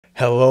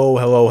Hello,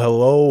 hello,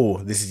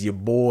 hello. This is your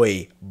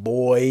boys,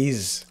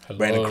 Hello.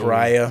 Brandon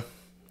Correia,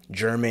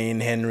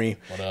 Jermaine Henry,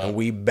 and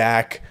we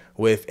back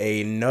with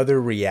another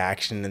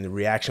reaction. And the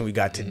reaction we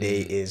got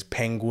today is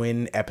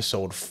Penguin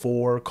episode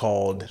 4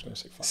 called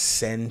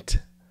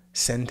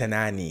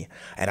Anni.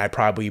 And I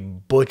probably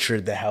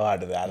butchered the hell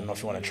out of that. I don't know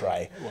if you want to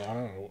try. Well, I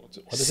don't know.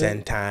 What is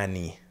it?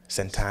 Anni.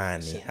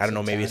 I don't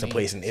know. Maybe it's a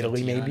place in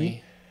Italy,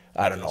 maybe.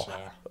 I don't know.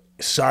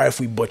 Sorry if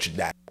we butchered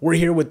that. We're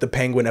here with the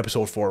Penguin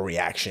episode 4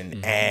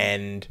 reaction.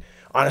 And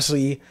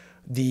honestly,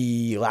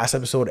 the last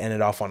episode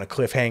ended off on a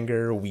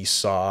cliffhanger. We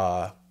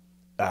saw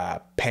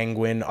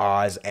Penguin,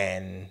 Oz,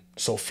 and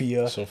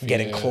Sophia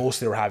getting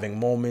close. They were having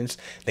moments.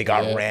 They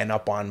got ran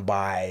up on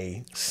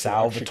by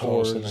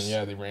Salvatore's. And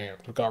then,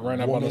 they got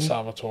ran up on the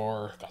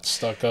Salvatore, got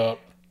stuck up,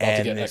 about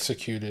to get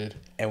executed.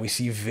 And we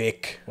see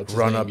Vic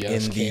run up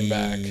in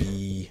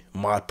the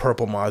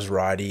purple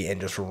Maserati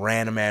and just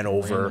ran a man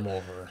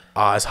over.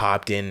 Oz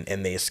hopped in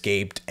and they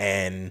escaped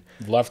and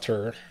left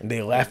her.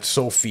 They left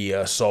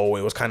Sophia, so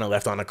it was kind of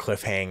left on a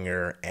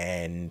cliffhanger.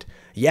 And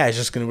yeah, it's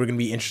just we're gonna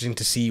be interesting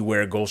to see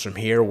where it goes from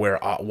here. Where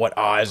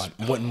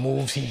what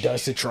moves he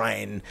does to try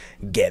and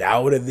get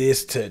out of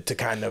this. To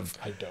kind of,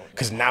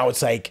 because now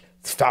it's like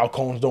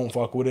Falcones don't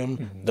fuck with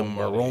him, the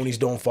Maronis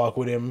don't fuck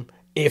with him.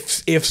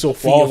 If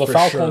Sophia, the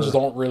Falcons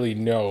don't really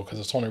know because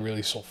it's only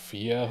really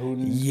Sophia who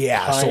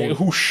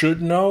who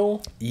should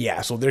know. Yeah,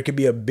 so there could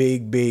be a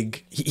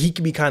big he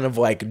could be kind of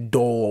like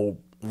dull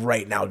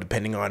right now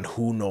depending on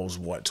who knows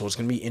what. So it's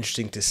gonna be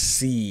interesting to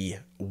see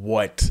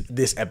what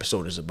this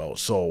episode is about.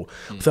 So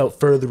without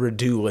further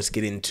ado, let's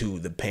get into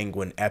the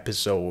Penguin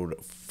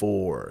episode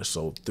 4.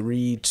 So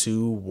 3,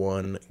 2,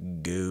 1,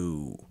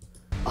 go.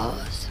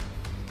 Oz,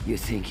 you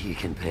think he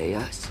can pay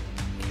us?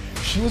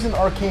 She was in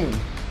Arcane.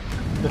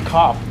 The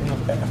cop in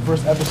the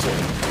first episode.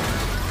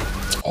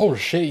 Oh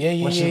shit!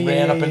 Yeah. When she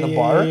ran up in the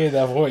bar. Yeah,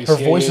 that voice. Her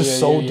voice is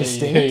so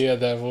distinct. Yeah,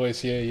 that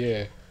voice.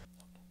 Yeah.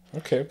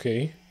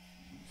 Okay.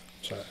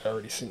 So I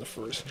already seen the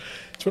first.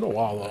 It's been a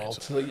while though. To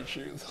tell you the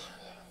truth.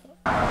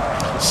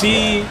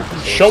 See,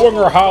 showing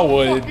her how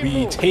would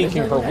be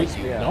taking her with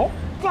you. No.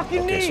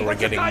 Okay, so we're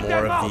getting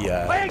more of the.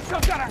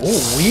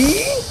 Oh,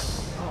 we.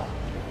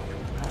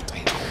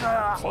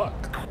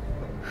 Fuck.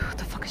 What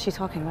the fuck is she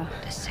talking about?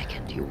 The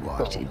second you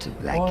walked into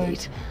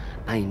Blackgate,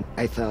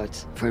 I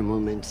thought for a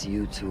moment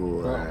you two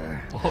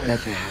were... that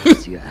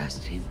perhaps you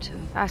asked him to...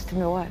 Asked him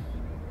to what?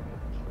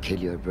 Kill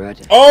your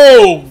brother.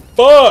 Oh,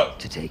 fuck!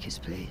 To take his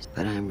place.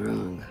 But I'm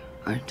wrong,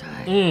 aren't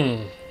I?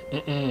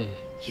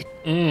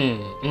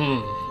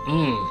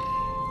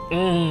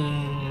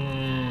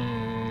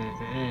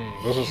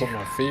 This is something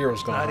I fear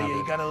was gonna happen.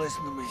 You gotta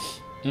listen to me.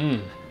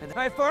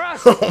 Hey, for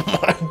us. Oh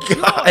my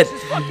god,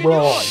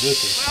 bro,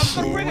 this is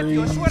I'm gonna bring it to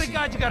you. I swear to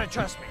God, you gotta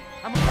trust me.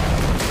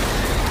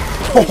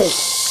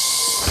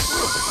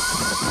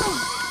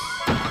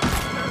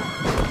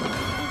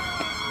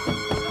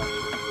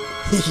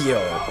 Yo.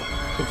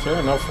 Fair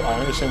enough. I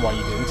understand why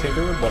you didn't take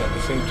her, but at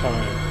the same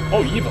time,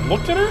 oh, you even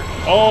looked at her?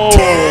 Oh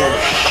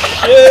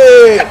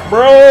shit,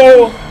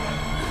 bro.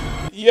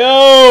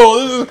 Yo,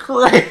 this is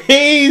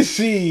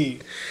crazy.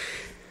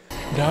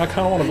 Now I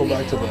kind of want to go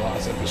back to the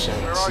last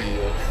episode and see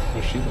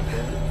was she the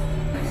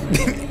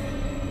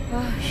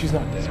She's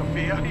not dead.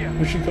 Sophia?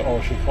 Who she called? Oh,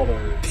 she called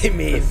her. They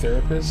made her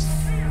therapist.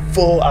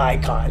 Full eye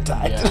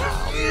contact.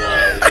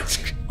 Yeah.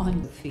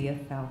 On Sophia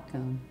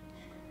Falcone.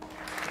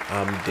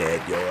 I'm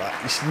dead, yo.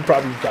 You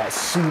probably got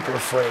super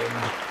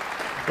framed.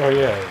 Oh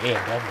yeah,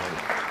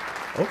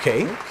 definitely.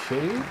 Okay.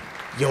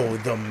 Yo,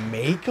 the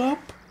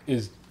makeup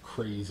is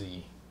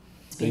crazy.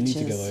 They need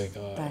to get like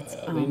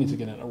they need to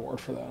get an award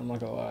for that. I'm not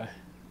gonna lie.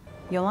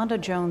 Yolanda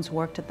Jones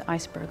worked at the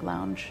Iceberg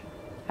Lounge.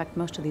 In fact,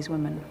 most of these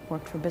women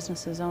worked for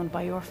businesses owned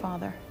by your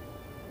father.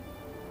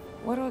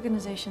 What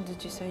organization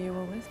did you say you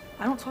were with?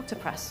 I don't talk to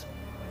press.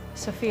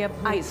 Sophia,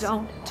 please. I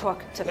don't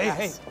talk to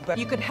press.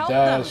 You could help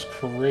them. That's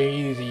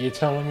crazy. You're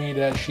telling me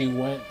that she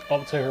went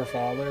up to her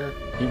father?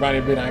 He might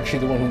have been actually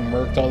the one who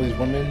murked all these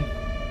women?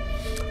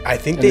 I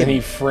think then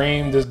he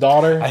framed his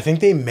daughter? I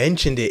think they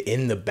mentioned it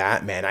in the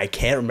Batman. I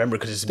can't remember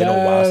because it's been a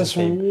while since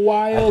they... That's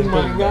wild,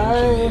 my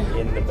guy.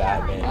 In the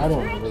Batman. I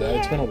don't remember that.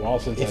 It's been a while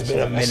since It's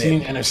been a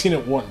minute. I've seen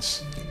it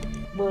once.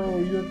 Bro,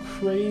 you're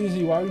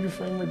crazy. Why would you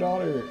frame your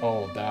daughter?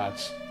 Oh,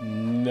 that's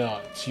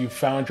nuts. You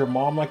found your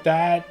mom like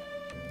that?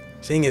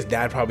 Seeing his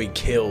dad probably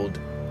killed.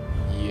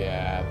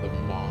 Yeah, the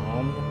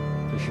mom.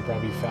 Because she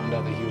probably found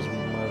out that he was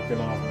murking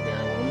off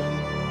bare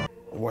women.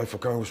 Wife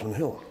of Congressman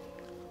Hill.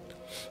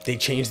 They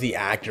changed the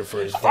actor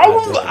for his dad. I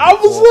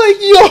was like,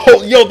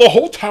 yo, the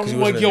whole time I'm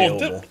like,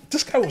 yo,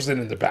 this guy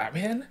wasn't in the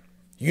Batman.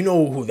 You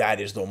know who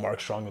that is, though, Mark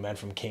Strong, the man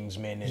from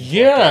Kingsman.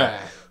 And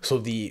so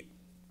the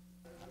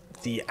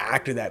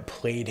actor that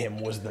played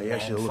him was the man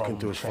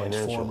from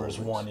Transformers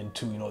 1 and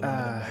 2. You know, the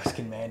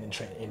Mexican man in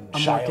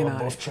Shia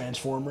LaBeouf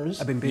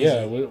Transformers. I've been busy.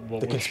 Yeah,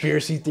 the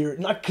conspiracy theory,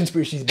 not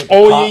conspiracies, but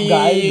the cop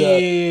guy.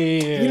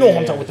 You know what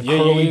I'm talking about, the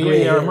curly gray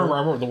hair. I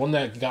remember the one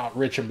that got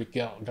rich and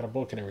got a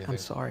book and everything. I'm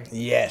sorry.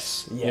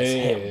 Yes,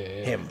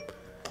 him.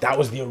 That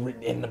was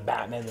in the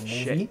Batman the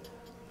movie.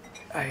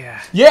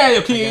 Yeah,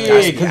 okay,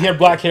 yeah, because he had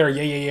black hair.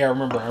 Yeah. I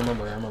remember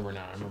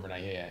now.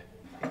 Yeah.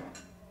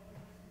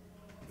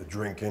 The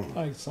drinking.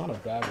 Like, it's not a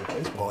bad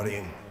replacement.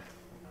 Partying.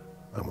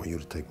 I want you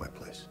to take my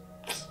place.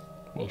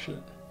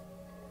 Bullshit.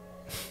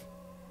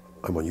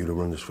 I want you to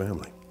run this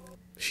family.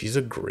 She's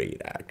a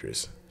great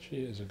actress. She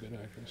is a good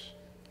actress.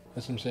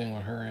 That's what I'm saying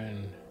with her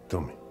and...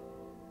 Tell me.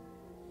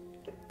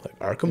 Like,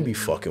 Arkham be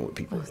fucking with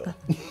people, though.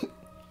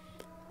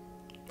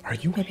 Are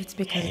you Maybe it's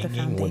because of the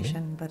hanging foundation,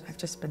 women? but I've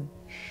just been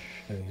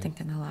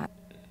thinking a lot.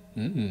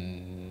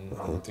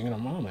 I'm thinking of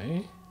mom,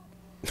 eh?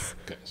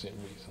 Guys, he's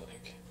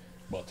like,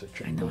 about to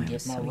try I know to I get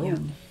was my so room.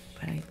 young,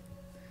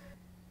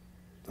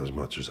 but As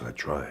much as I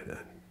tried, and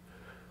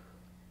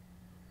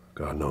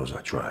God knows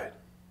I tried.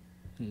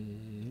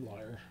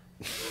 Liar.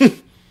 I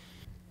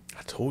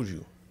told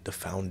you, the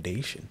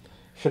foundation.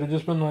 Should have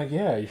just been like,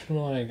 yeah, you should have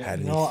been like, Had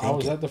you me know, I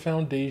was thinking. at the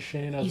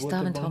foundation. I was you with still a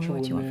haven't told bunch me of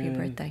what you want for your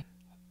women. birthday.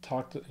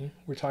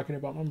 We're talking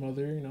about my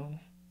mother, you know.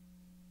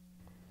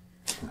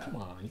 Come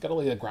on, you gotta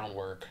lay the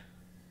groundwork.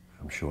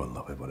 I'm sure I'll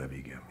love it, whatever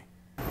you give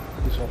me.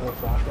 You saw that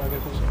flashback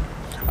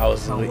episode? I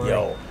was like,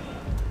 yo.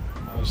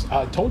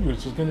 I told you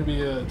it's gonna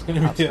be a. It's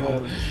gonna be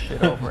a.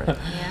 Get over it.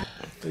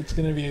 It's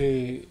gonna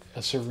be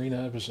a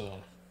Serena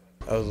episode.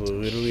 I was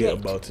literally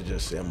about to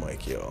just say, I'm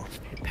like, yo.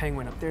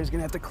 Penguin up there is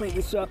gonna have to clean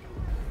this up.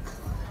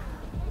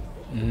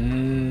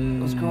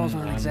 Those girls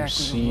aren't I'm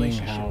exactly the seeing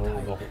relationship how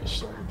type. the whole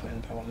story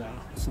playing out now.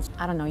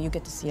 I don't know, you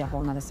get to see a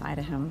whole nother side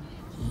of him.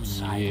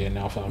 Yeah,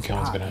 now Kellen's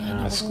gonna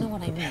ask You know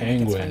what I the mean? Like,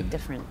 it's very Penguin.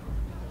 different.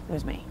 It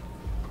was me.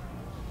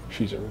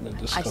 She's ever been I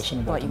discussing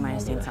about thought the you might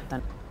have seen mother.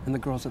 something. And the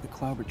girls at the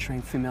club are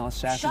trained female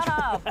assassins. Shut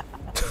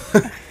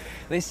up!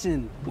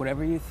 Listen,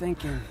 whatever you're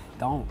thinking,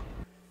 don't.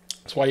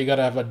 That's why you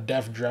gotta have a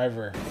deaf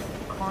driver.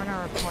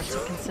 Coroner reports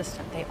are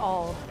consistent. They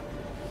all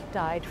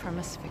died from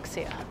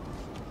asphyxia.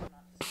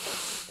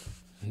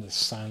 In the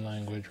sign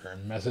language or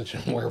message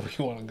him wherever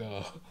you want to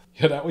go.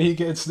 Yeah, that way he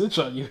can't snitch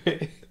on you.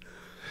 Do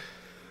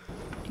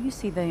you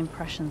see the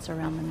impressions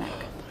around the neck?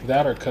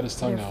 That or cut his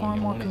tongue They're out. far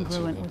yeah, more one of the two.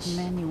 congruent with It's-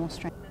 manual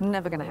strength.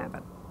 Never gonna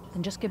happen.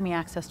 Then just give me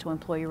access to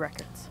employee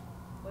records.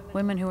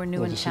 Women who are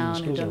new Well, in just see this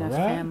town who girl's a don't have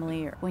rat?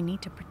 family, or we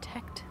need to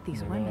protect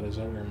these Oh my God, women. is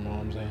that what your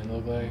mom's hand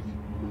look like?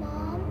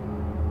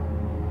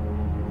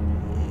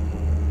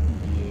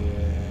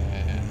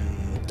 Yeah.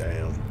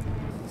 Damn.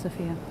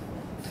 Sophia,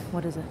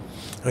 what is it?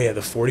 Oh, yeah,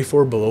 the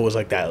 44 below was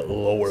like that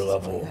lower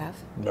level. you have?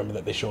 Remember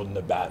that they showed in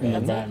the Yeah,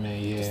 Batman?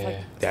 Batman,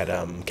 yeah. That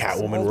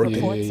Catwoman rookie.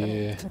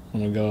 Yeah. Oh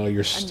my God,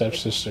 your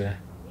stepsister.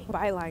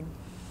 Byline.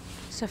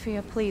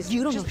 Sophia, please.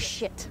 You don't just know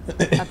shit.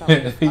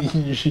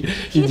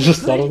 you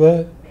just thought of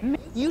that?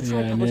 You Yeah,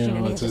 tried I publishing know,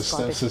 any of it's this his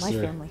garbage. My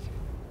stepsister. family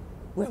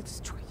will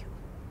destroy you.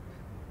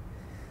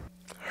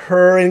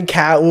 Her and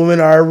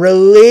Catwoman are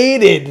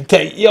related.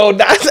 Yo,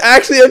 that's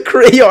actually a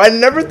crazy. Yo, I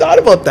never thought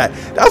about that.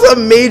 That's a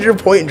major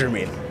point,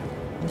 Jermaine.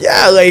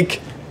 Yeah, like.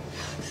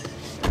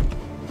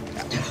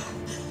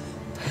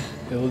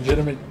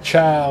 Illegitimate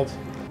child.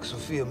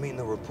 Sophia meeting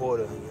a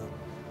reporter,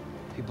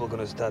 people are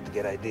gonna start to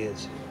get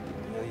ideas.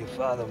 Your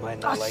father might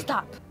not like.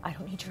 Stop. I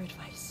don't need your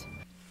advice.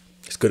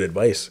 It's good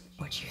advice.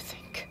 What do you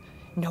think?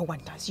 No one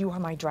does. You are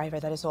my driver.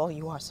 That is all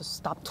you are. So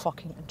stop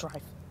talking and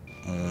drive.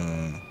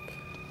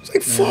 It's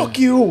like, fuck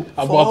you.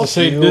 I'm about to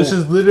say, you. this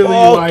is literally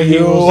Fuck why he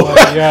you. was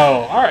like, yo,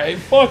 alright,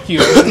 fuck you.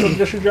 I'm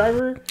just your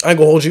driver? I ain't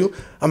gonna hold you.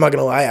 I'm not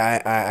gonna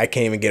lie. I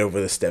can't even get over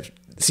the steps.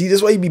 See, this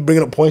is why you be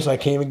bringing up points and I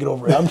can't even get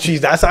over it. I'm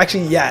cheese. That's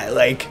actually, yeah,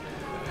 like.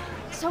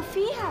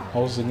 Sophia. I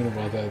was thinking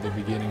about that at the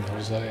beginning. I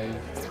was like,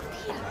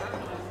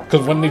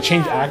 because when they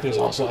changed actors,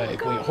 I was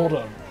like, wait, hold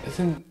up.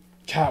 Isn't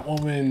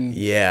Catwoman.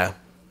 Yeah.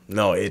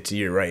 No,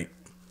 you're right.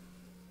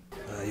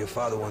 Your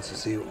father wants to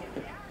see you.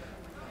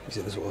 He's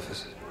in his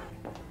office.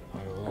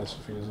 Oh, that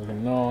Sophia's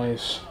looking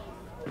nice.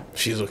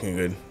 She's looking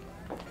good.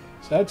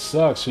 That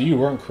sucks. So you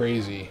weren't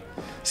crazy.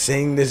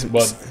 Saying this.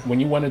 But when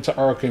you went into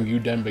Arkham, you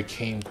then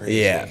became crazy.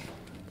 Yeah.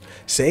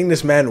 Saying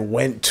this man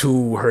went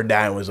to her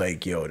dad and was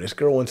like, yo, this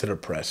girl went to the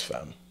press,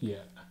 fam. Yeah.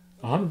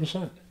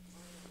 100%.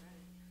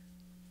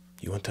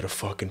 You went to the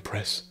fucking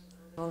press.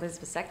 Well, this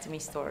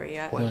vasectomy story,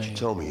 yeah. Why didn't you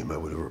tell me you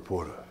met with a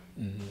reporter?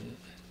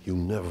 You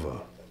never,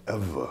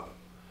 ever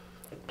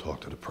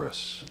talk to the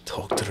press.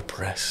 Talk to the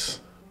press.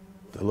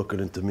 They're looking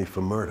into me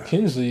for murder.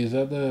 Kinsley, is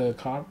that the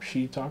cop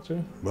she talked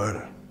to?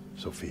 Murder,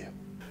 Sophia.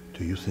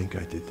 Do you think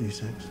I did these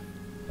things?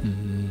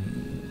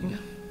 No,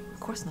 of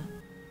course not.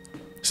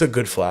 It's a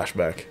good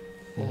flashback.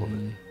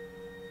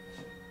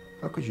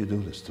 How could you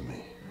do this to me?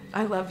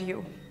 I love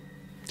you.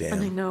 And I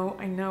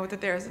Damn. know that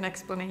there's an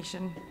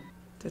explanation.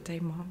 The day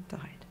Mom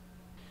died.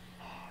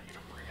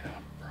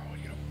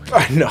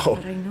 I know.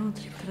 But I know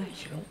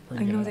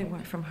I know they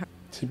weren't from her.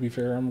 To be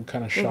fair, I'm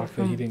kind of They were shocked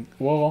that he from- didn't.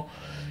 Well,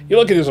 you're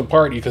lucky there's a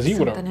party because he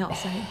would have. Something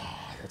else.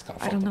 That's kind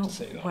of I don't know to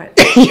say, though. what.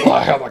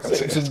 I'm not gonna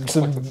say that.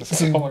 I'm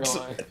not gonna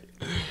lie.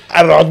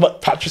 I don't know.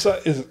 But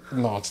Patricide is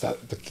no. It's that.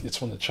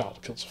 It's when the child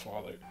kills the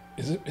father.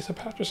 Is it? Is it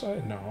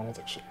patricide? No, I don't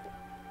think so.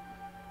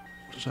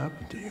 What has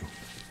happened to you?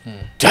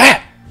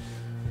 Dad!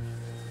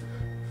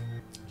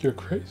 You're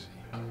crazy.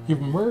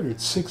 You've murdered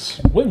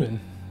 6 women.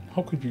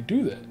 How could you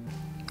do that?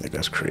 Like,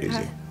 that's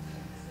crazy.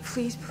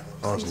 Please.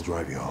 Oz will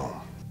drive you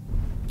home.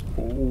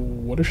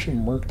 Ooh, what if she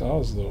murked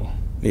Oz though?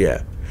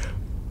 Yeah.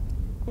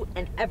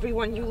 And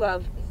everyone you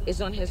love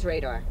is on his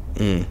radar.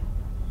 Come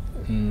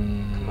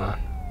on.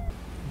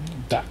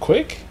 That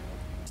quick?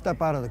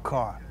 Step out of the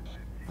car.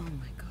 Oh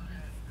my God.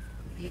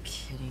 Are you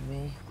kidding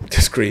me?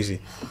 That's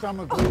crazy.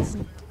 Summer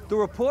Gleason. The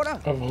reporter?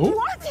 Of who?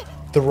 What?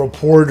 The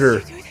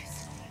reporter.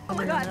 Oh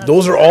my God.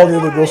 Those are all the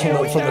other girls from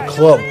the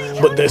club.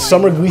 But the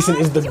Summer Gleason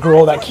is the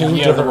girl that came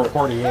to the her.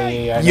 reporter.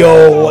 Yeah.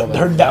 Yo,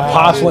 heard that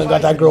pops went and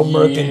got that girl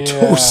murked in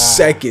 2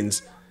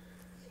 seconds.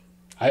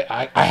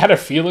 I had a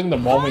feeling the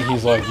moment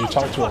he's like, you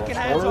talk to a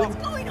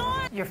reporter.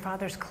 Your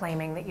father's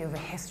claiming that you have a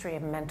history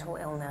of mental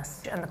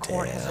illness, and the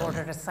court has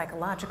ordered a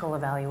psychological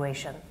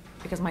evaluation.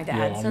 Because my Yeah,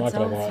 dad I'm said not so.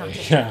 gonna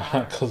lie.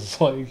 Yeah,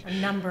 because like, A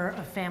number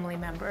of family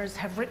members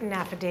have written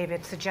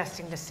affidavits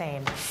suggesting the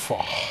same.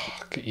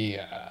 fuck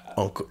yeah.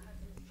 Uncle.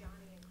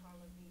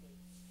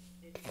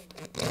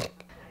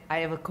 I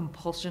have a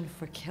compulsion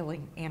for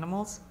killing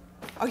animals.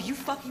 Are you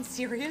fucking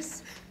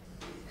serious?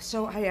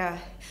 So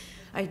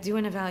I do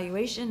an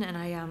evaluation and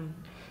I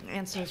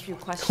answer a few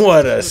questions.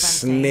 What to a prove I'm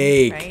sane,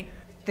 snake. right?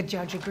 The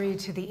judge agreed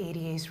to the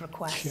ADA's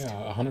request.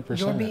 Yeah, You're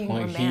 100%. being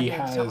Like, he remanded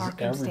has to Arkham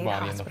State everybody in the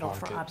Hospital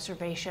for pocket.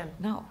 observation.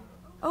 No.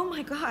 Oh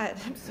my God.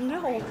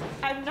 No,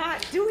 I'm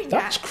not doing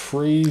That's that.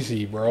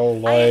 crazy, bro. I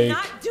am Like,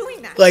 not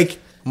doing that. Like,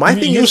 my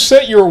thing you is,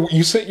 set your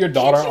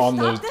daughter Can't you on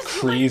the stop this?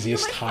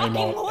 craziest You're my fucking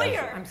timeout lawyer.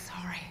 ever. I'm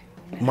sorry.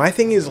 my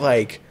thing is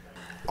like,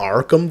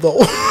 Arkham though.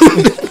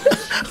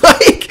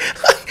 like,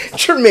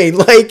 Tremaine,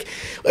 like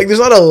there's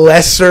not a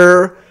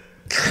lesser.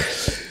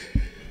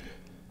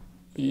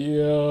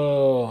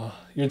 Yo,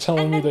 you're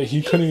telling me that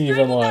he couldn't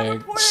even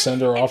like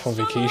send her off on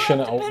vacation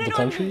out the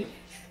country?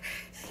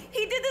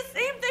 He did the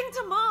same thing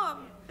to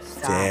Mom.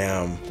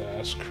 Damn.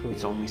 That's crazy.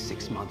 It's only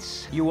 6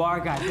 months. You are,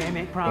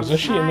 goddammit, promise. Wasn't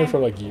she in there for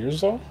like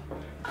years though?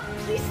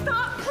 Please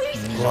stop, please.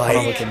 I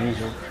don't know what the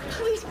music.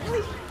 Please,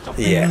 please.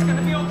 Yeah. It's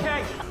gonna be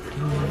okay.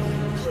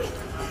 Please.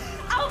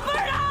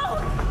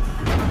 Alberto!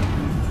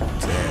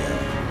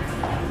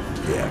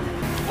 Yeah.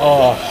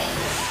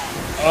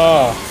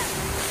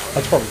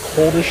 That's probably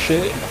cold as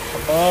shit.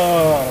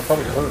 That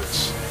probably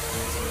hurts.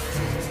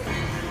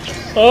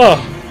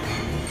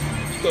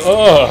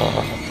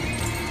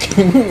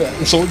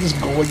 So just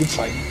going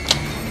inside.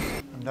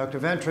 Dr.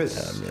 Ventris,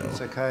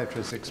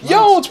 psychiatrist.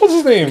 Yo, it's what's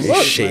his name? His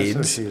Look.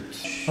 shades.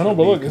 I know,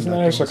 but look, isn't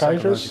that a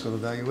psychiatrist?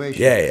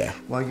 Yeah.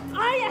 I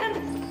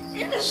am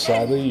innocent.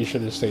 Sadly, you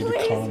should have stayed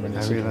calm in I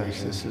this realize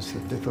situation. this is a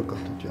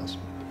difficult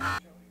adjustment.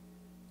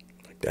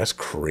 That's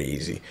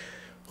crazy.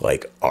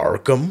 Like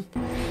Arkham.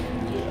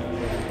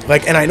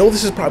 Like, and I know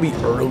this is probably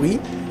early.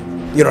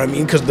 You know what I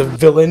mean? Because the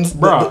villains,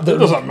 Bro, it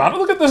doesn't matter.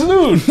 Look at this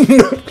dude.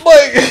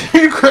 Like,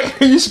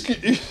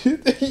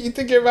 you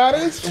think it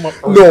matters?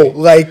 No,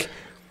 like,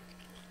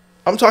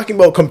 I'm talking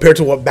about compared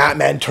to what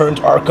Batman turned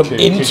Arkham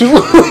into.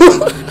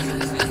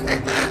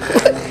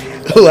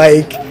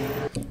 Like,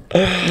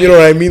 you know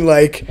what I mean?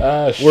 Like,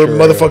 where sure.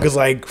 motherfuckers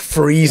like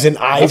Freeze and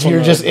Ivy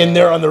are just in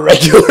there on the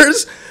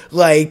regulars.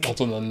 Like, that's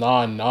when the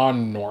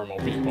non-normal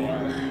people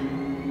are.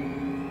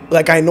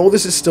 Like, I know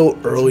this is still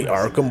early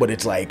Arkham, but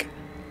it's like,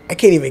 I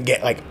can't even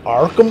get like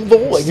Arkham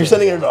though. Like, you're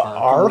sending it to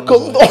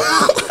Arkham though.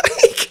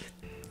 Like,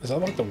 is that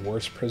like the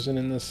worst prison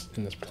in this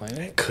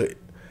planet? Could.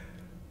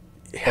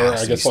 Or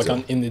I guess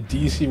like in the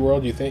DC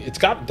world, you think it's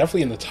got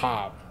definitely in the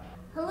top.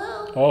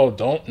 Hello. Oh,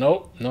 don't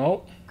no.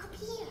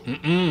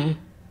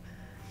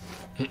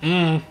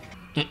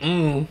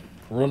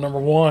 Rule number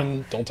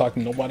 1: don't talk to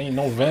nobody in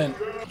no vent.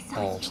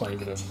 Oh, it's not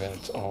even a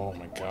vent. Oh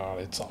my god,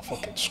 it's a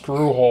fucking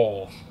screw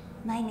hole.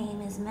 My name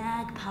is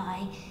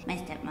Magpie. My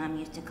stepmom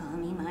used to call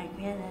me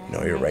Margaret.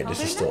 No, you're right. This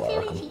is still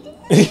Arkham.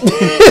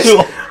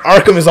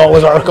 Arkham is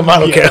always Arkham. I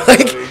don't care.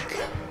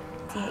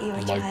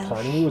 Like,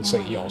 part of me would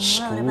say, yo,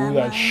 screw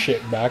that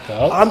shit back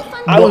up.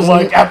 I was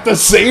like, at the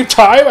same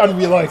time, I'd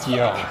be like,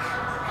 yo,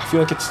 I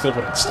feel like it still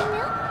wouldn't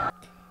stop.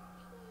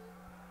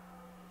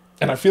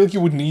 And I feel like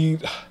you would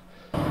need,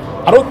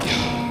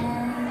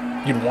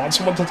 you'd want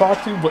someone to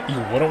talk to, but you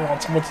wouldn't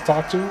want someone to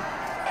talk to.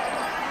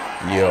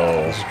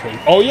 Yo. This is crazy.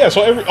 Oh yeah,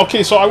 so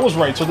I was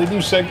right. So they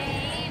do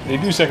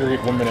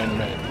segregate women and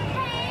men.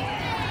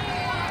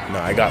 No,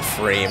 I got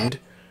framed.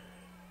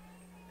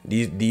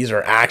 These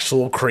are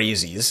actual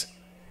crazies.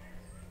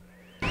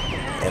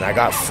 And I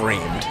got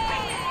framed.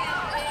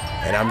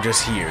 And I'm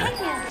just here.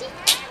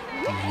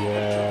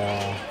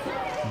 Yeah.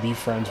 Be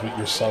friends with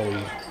your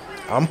Sully.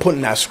 I'm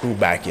putting that screw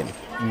back in.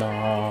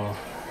 Nah.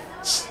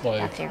 It's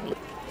like,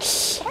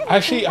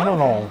 actually, I don't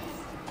know.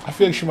 I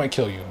feel like she might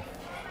kill you.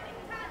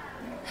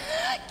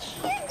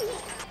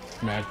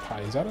 Magpie,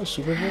 is that a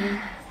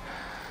supervillain?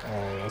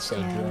 Oh, that's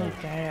that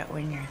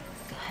drug.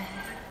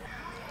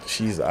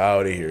 She's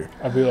out of here.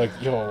 I'd be like,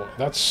 yo,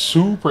 that's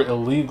super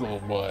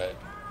illegal, but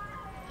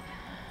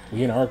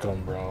we in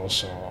Arkham, bro,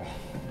 so.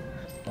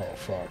 Oh,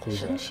 fuck, who's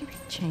that? Shouldn't she be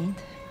chained?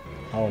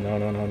 Oh, no.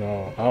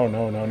 Oh,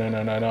 no.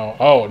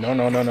 Oh,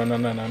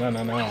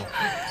 no.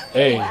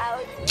 Hey,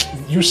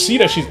 you see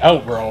that she's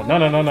out, bro. No.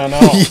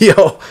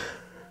 Yo.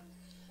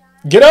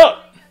 Get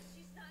up!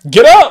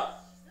 Get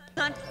up!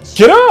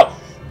 Get up!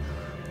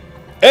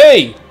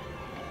 Hey!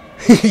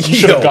 You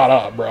should have got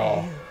up,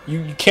 bro.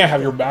 You can't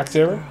have your back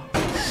there.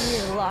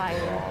 You liar.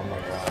 Oh my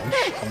god,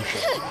 I'm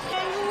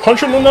sure. Punch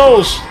her in the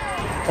nose!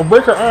 Or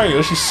break her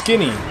arm. She's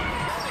skinny.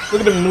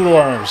 Look at them noodle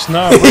arms.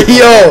 Nah,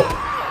 yo!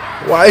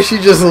 Why is she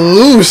just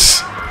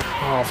loose?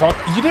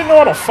 Oh, you didn't know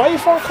how to fight,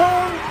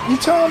 Falcon? You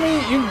telling me?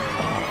 You...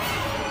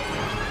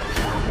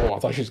 Oh, I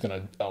thought she was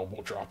gonna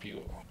elbow drop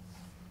you.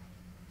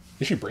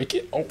 Did she break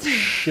it? Oh,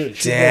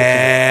 shit.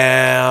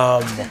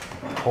 Damn.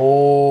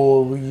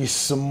 Holy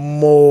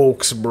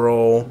smokes,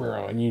 bro.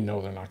 Bro, and you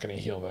know they're not gonna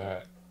heal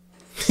that.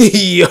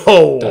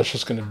 Yo. That's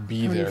just gonna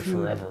be there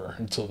forever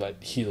until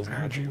that heals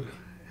magically.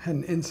 Had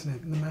an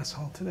incident in the mess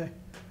hall today.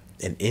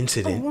 An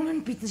incident?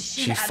 woman beat the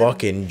shit She out of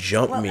fucking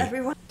jumped me.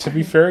 To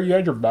be fair, you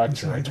had your back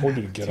to her. I told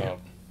you to get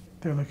up.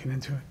 They're looking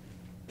into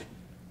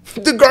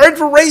it. The guards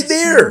were right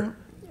there.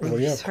 Well,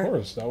 yeah, of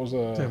course. That was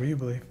Is that what you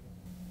believe?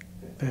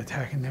 The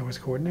attack in there was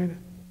coordinated?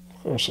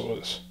 Of course it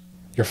was.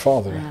 Your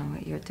father. I know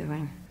what you're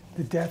doing.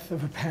 The death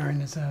of a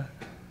parent is a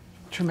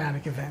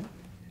traumatic event,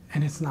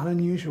 and it's not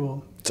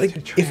unusual. It's like,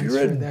 if you're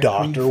a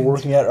doctor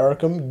working at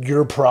Arkham,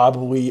 you're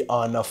probably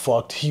on a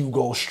fucked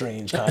Hugo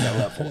Strange kind of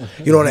level.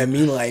 You know what I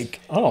mean? Like,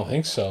 I don't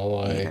think so.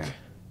 Like,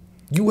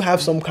 you have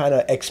some kind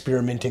of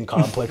experimenting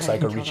complex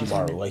like a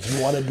Richimaru. Like,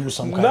 you want to do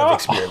some kind of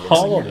experiment.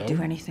 I would never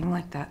do anything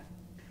like that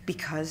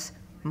because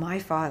my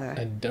father.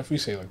 I'd definitely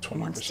say like 20%.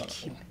 Wants to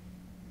keep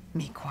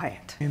me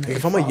quiet. Like,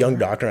 if I'm a young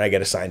doctor and I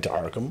get assigned to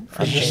Arkham,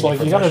 I'm just like,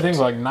 you gotta think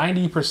like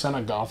 90%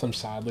 of Gotham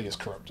sadly is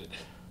corrupted.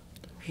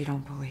 You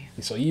don't believe.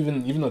 So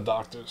even the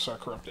doctors are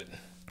corrupted.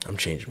 I'm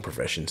changing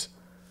professions.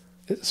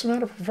 It's a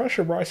matter of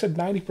profession, bro. I said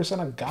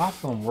 90% of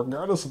Gotham,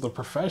 regardless of the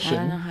profession. I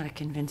don't know how to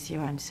convince you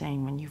I'm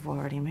sane when you've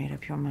already made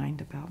up your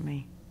mind about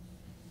me.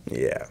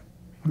 Yeah.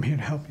 I'm here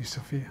to help you,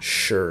 Sophia.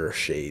 Sure,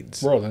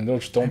 Shades. Bro, then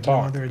don't talk.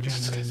 No other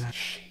agenda than that.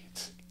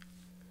 Shades.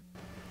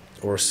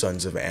 Or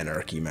Sons of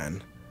Anarchy,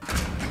 man.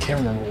 I can't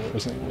remember what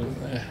his name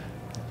was.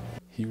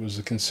 He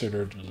was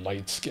considered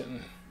light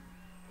skin.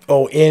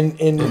 Oh, in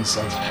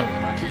Sons of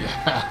Anarchy.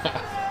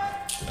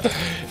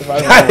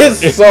 That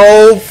is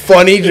so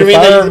funny, Jimmy. If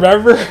I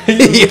remember,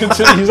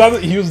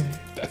 he was,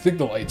 I think,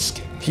 the light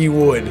skin. He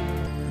would.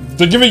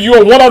 They're giving you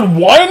a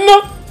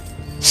one-on-one?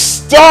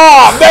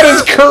 Stop! That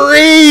is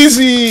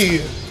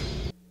crazy!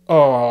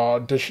 Oh,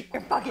 does she...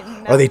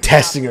 Are they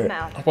testing her?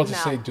 I'm about to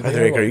say, do Are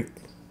they they have,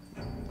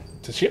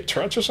 does she have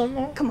Tourette's or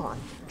something? Come on,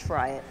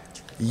 try it.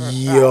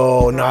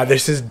 Yo, nah,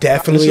 this is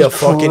definitely a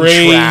fucking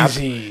trap.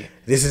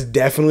 This is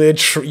definitely a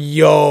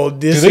yo,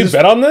 this is... Do they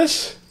bet on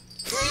this?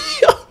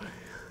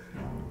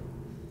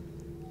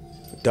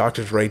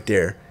 Doctor's right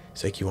there.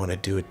 It's like, you want to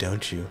do it,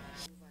 don't you?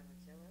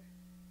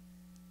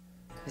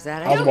 Is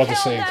that it? I was about to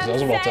say, because I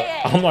was about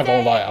to... I'm not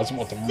gonna lie, I was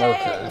about to murk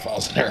her if I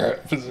was in her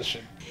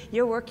position.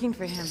 You're working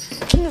for him.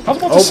 I was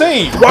about to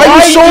say, why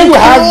do you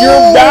have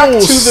your back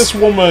to this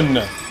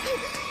woman?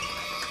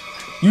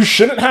 You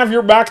shouldn't have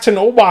your back to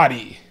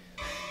nobody.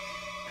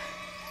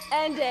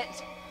 End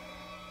it.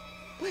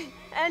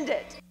 End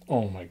it.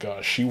 Oh my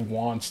gosh, she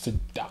wants to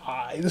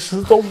die. This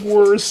is the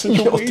worst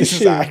situation. Yo, this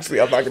is actually,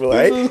 I'm not gonna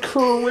lie. This is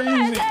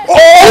crazy.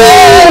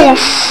 Oh,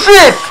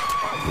 shit!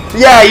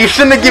 Yeah, you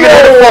shouldn't have given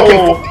her the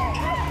fucking...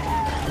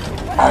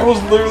 I was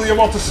literally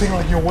about to say,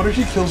 like, yo, what if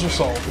she kills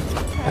herself?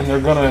 And they're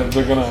gonna...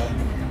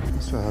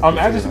 I'm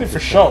agitated for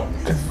show.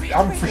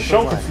 I'm for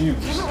show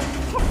confused.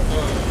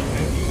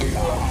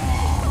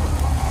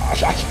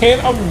 I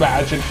can't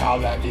imagine how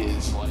that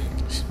is. Like,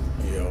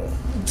 yo.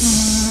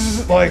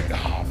 Like,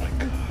 oh my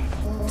god.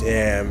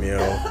 Damn, yo.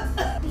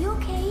 You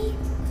okay?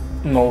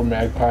 No,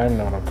 Magpie, I'm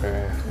not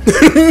okay.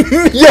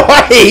 Yo,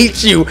 I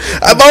hate you.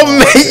 About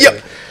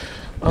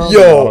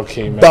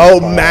okay,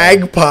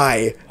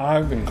 Magpie.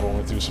 I've been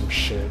going through some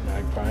shit,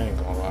 Magpie. I ain't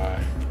gonna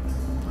lie.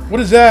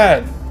 What is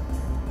that?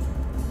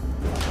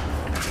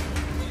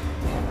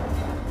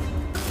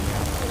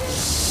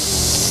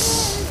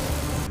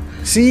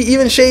 See,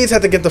 even Shades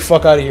had to get the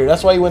fuck out of here.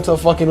 That's why he went to a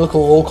fucking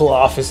local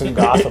office in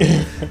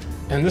Gotham.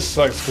 And this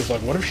sucks because,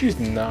 like, what if she's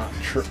not?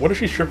 What if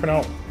she's tripping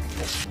out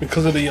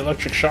because of the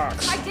electric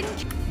shocks?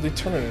 They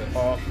turning it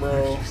off,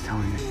 bro.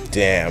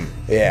 Damn.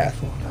 Yeah.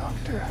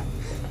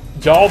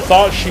 Y'all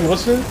thought she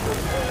wasn't?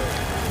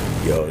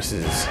 Yo, this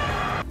is...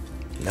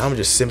 Now I'm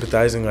just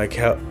sympathizing like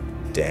how...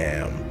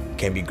 Damn.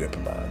 Can't be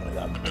gripping by her.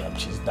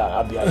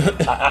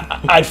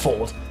 I'd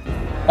fold.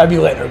 I'd be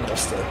letting her go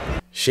still.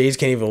 Shades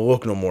can't even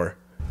look no more.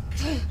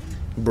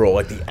 Bro,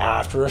 like the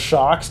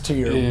aftershocks to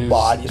your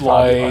body is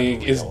probably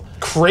like, is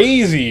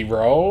crazy,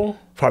 bro.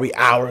 Probably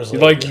hours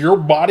later. Like, your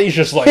body's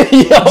just like...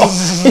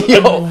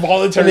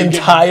 an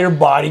entire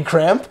body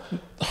cramp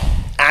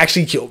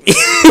actually killed me.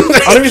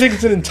 I don't even think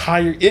it's an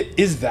entire... It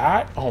is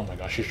that? Oh my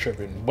gosh, she's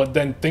tripping. But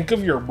then think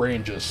of your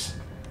brain just...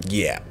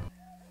 Yeah.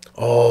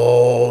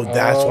 Oh,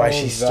 that's why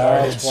she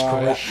started. That's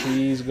why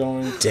she's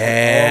going...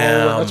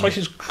 Damn. Oh, that's why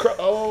she's...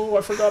 Oh,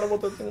 I forgot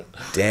about that thing.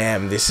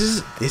 Damn, this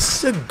is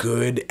a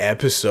good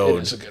episode.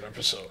 It is a good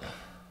episode.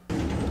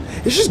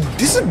 This is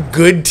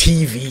good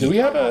TV. Do we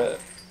have a...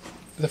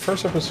 The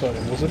first episode,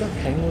 was it a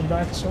Penguin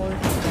backstory?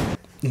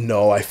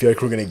 No, I feel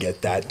like we're gonna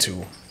get that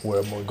too.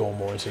 Where we'll go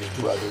more into his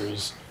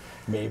brothers.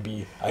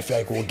 Maybe. I feel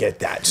like we'll get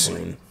that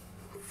soon.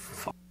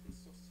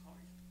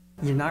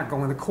 You're not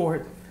going to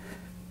court.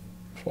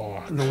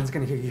 Fuck. No one's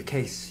gonna hear your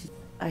case.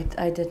 I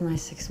did my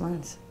 6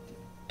 months.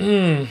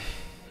 Mm.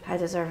 I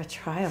deserve a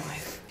trial.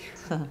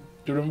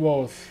 Do them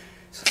both.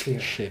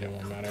 Shit, it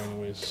won't matter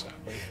anyways,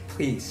 sadly.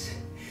 Please.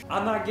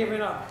 I'm not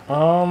giving up.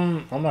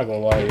 I'm not gonna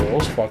lie, it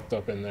was fucked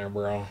up in there,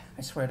 bro.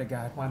 I swear to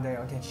God, one day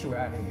I'll get you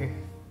out of here.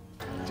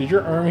 Did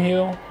your arm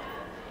heal?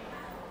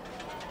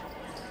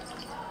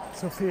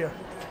 Sophia,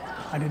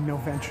 I didn't know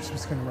Ventress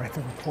was going to write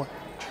the report.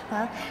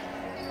 Well,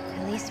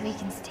 at least we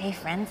can stay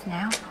friends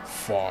now.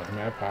 Fuck,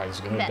 Magpie's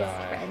gonna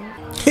die.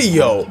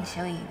 Yo. I can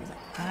show you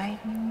the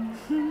garden.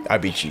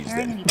 I'd be cheesed There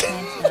aren't then. any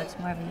plants, though. It's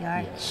more of a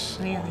yard. Yes,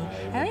 Really.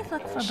 I always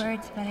look for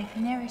birds, but I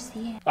can never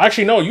see it.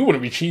 Actually, no, you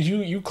wouldn't be cheese.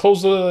 You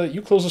close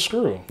the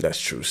screw. That's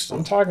true. Still.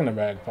 I'm talking to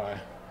Magpie.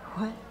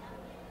 What?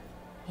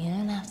 You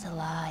don't have to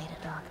lie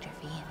to Dr.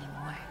 V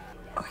anymore.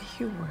 Are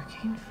you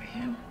working for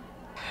him?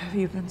 Have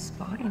you been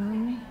spying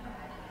on me?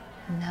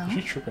 No. Is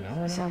she tripping out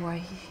right Is now? that why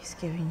he's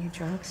giving you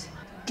drugs?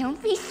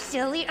 Don't be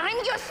silly. I'm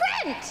your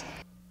friend.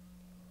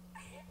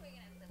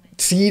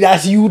 See,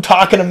 that's you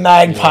talking to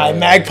Magpie. Yeah.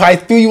 Magpie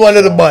threw you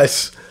under the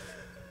bus.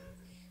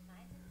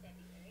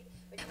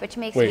 Which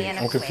makes Wait, me an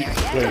I'm confused.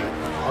 Aquarian. Wait,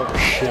 oh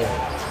shit.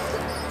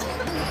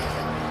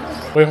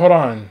 Wait, hold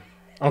on.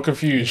 I'm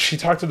confused. She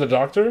talked to the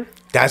doctor?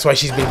 That's why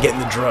she's been getting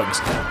the drugs.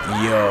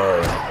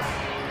 Yo.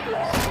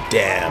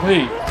 Damn.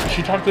 Wait,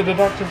 she talked to the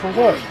doctor for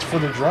what? For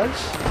the drugs?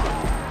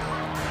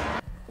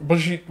 But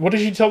what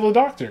did she tell the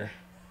doctor?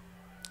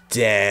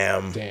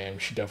 Damn. Damn,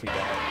 she definitely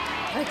died.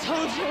 I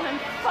told you I'm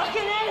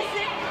fucking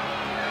innocent.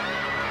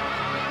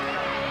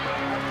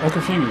 I'm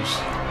confused.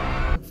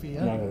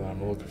 I'm not gonna lie, I'm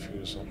a little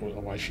confused on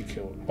why she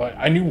killed. Like,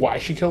 I knew why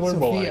she killed her,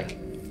 but like,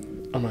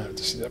 I'm gonna have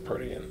to see that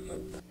part again.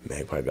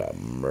 Magpie got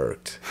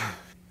murked.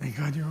 Thank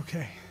God you're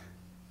okay.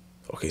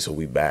 Okay, so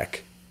we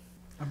back.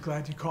 I'm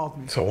glad you called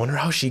me. So I wonder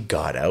how she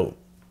got out.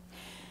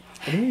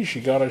 What do you mean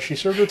she got out? She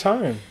served her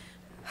time.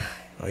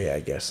 Oh yeah, I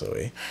guess so,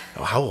 eh?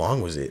 Oh, how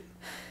long was it?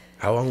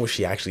 How long was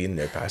she actually in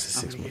there past the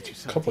 6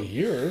 months? A couple of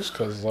years,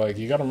 because like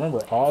you gotta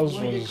remember, Oz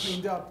was,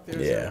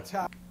 Yeah.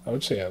 I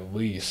would say at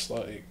least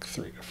like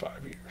 3 to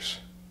 5 years.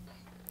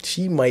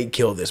 She might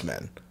kill this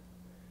man.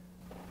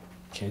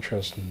 Can't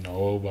trust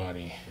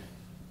nobody.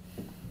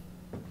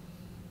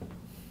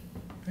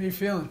 How you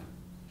feeling?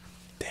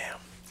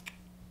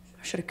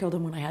 I should have killed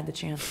him when I had the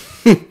chance.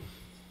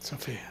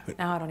 Sophia.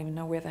 Now I don't even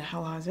know where the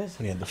hell Oz is.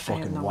 When he had the I have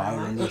fucking no wire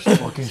idea. on his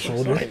fucking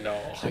shoulder. I know.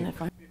 And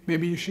if I-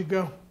 Maybe you should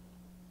go.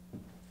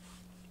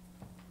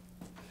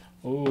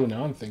 Oh,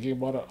 now I'm thinking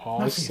about it. Oz for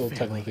your still family.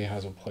 technically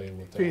hasn't played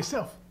with For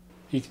yourself.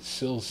 He can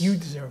still. You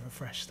deserve a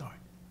fresh start.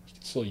 He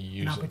can still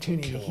use it to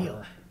opportunity to kill heal.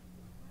 her.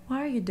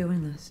 Why are you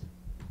doing this?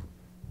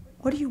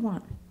 What do you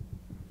want?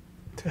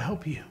 To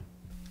help you.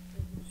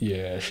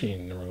 Yeah, she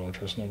ain't never gonna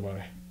trust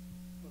nobody.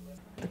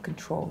 The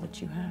control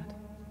that you had.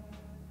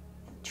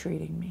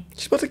 Treating me.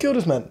 She's about to kill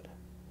this man.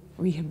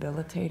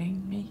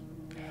 Rehabilitating me.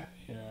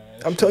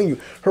 I'm telling you,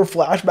 her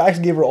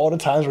flashbacks gave her all the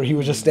times where he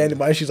was just standing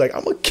by. She's like,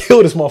 I'm gonna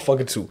kill this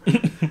motherfucker too.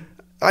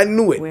 I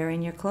knew it.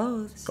 Wearing your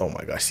clothes. Oh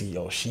my gosh, see,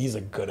 yo, she's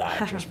a good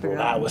actress, bro.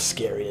 forgot. That was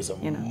scary as a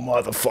You know.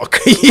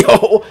 motherfucker,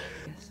 yo.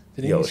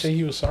 Didn't Yo, he say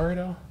he was sorry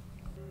though?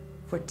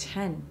 For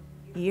 10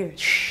 years.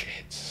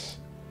 Shit.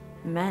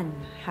 Men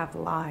have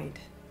lied.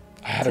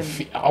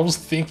 I was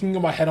thinking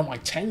in my head, I'm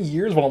like 10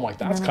 years, but I'm like,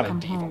 that's And then I kind of come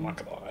deep. I'm home.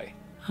 not gonna lie.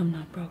 I'm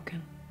not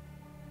broken.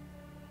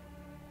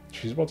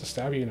 She's about to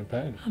stab you in the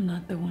bed. I'm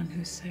not the one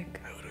who's sick.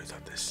 I would have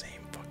thought the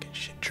same fucking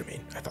shit,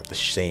 Tremaine. I thought the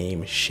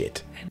same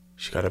shit.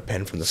 She got a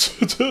pen from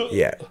the...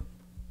 Yeah.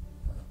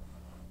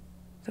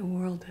 The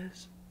world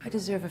is. I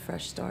deserve a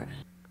fresh start.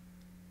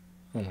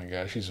 Oh my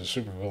god, she's a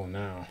supervillain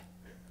now.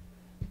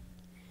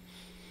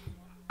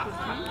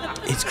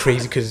 It's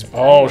crazy because...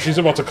 Oh, she's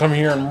about to come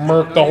here and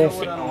murk the whole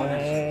thing.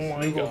 Oh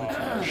my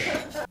gosh.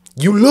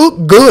 You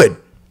look good.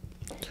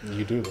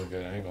 You do look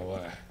good, I ain't gonna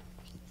lie.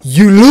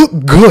 You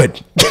look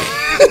good.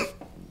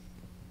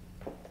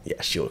 Yeah,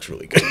 she looks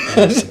really good.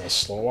 The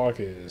slow walk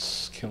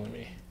is killing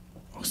me.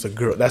 It's the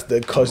girl. That's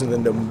the cousin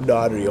and the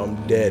daughter. Yo,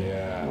 I'm dead.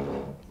 Yeah.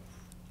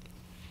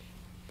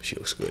 She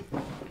looks good.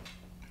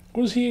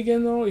 Who's he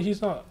again, though?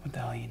 He's not. What the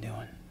hell are you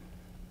doing?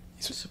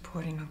 He's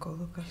supporting Uncle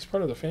Luca. He's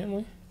part of the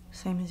family.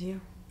 Same as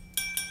you.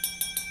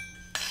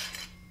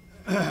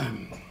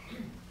 I'd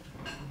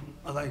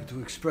like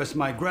to express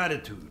my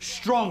gratitude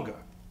stronger.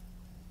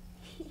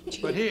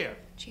 But here,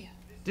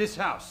 this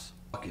house,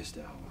 is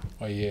down.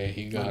 Oh yeah,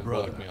 he My got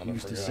brother blackmailed. I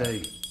used to forgot.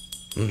 say,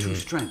 true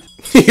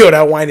strength. Yo,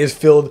 that wine is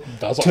filled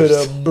That's to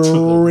the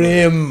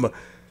brim.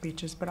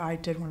 Speeches, but I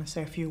did want to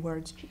say a few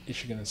words. Is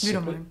she gonna You sip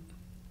don't it? mind.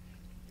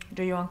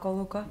 Do you, Uncle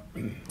Luca?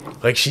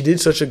 Like, she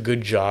did such a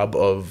good job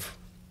of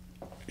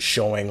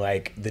showing,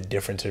 like, the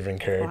difference of her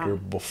character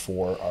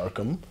before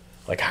Arkham.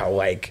 Like, how,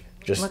 like,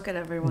 just Look at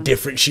everyone.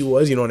 different she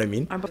was, you know what I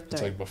mean? Our It's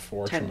birthday, like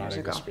before 10 years traumatic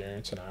ago.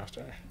 experience and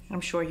after.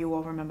 I'm sure you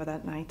all remember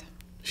that night.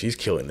 She's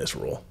killing this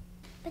role.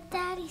 But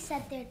Daddy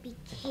said there'd be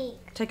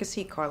cake. Take a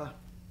seat, Carla.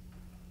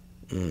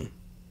 Make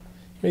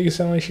it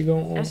sound like she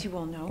going. As you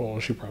all know. Well,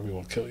 she probably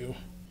will kill you.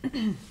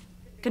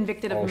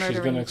 Convicted of Oh, murdering. she's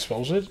gonna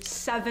expose it.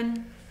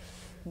 7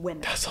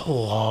 women. That's a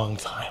long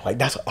time. Like,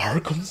 that's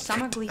Arkham.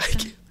 Summer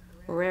Gleason,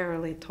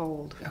 rarely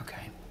told.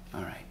 Okay,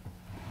 all right.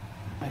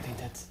 I think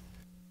that's...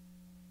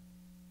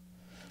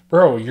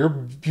 Bro, you're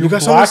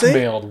got something to say?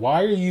 blackmailed.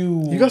 Why are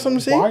you? You got something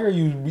to say? Why are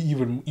you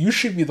even? You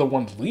should be the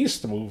one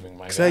least moving,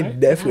 my guy. I I had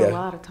definitely. a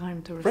lot of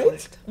time to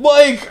reflect.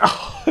 Like,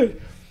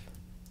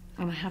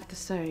 And I have to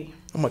say,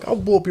 I'm like, I'll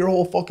blow up your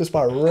whole fucking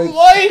spot right.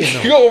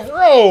 like, yo,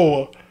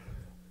 bro.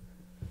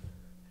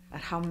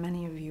 at how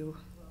many of you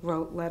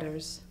wrote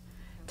letters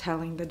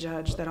telling the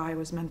judge that I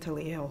was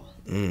mentally ill.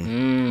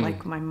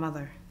 Like my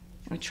mother.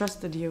 I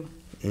trusted you.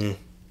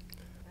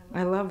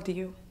 I loved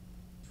you.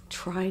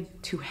 Tried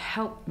to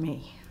help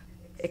me.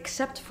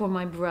 Except for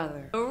my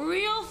brother. A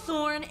real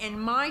thorn in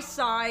my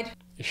side.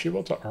 Is she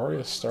about to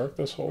Arya Stark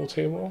this whole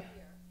table?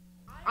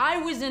 I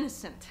was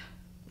innocent.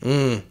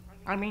 I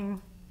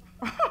mean,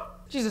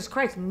 Jesus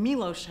Christ,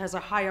 Milos has a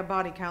higher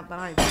body count than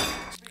I do.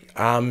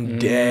 I'm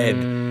dead.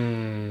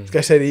 This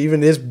guy said even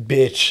this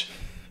bitch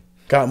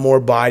got more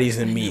bodies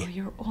than I know me.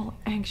 you're all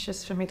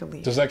anxious for me to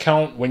leave. Does that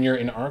count when you're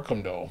in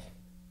Arkham, though?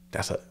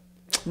 That's a...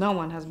 No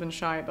one has been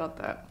shy about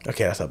that.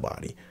 Okay, that's a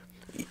body.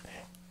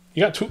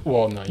 You got 2...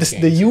 Well, no, you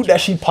can't. The you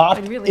that she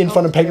popped I really in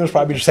front of hope Penguin was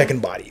probably your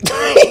second body.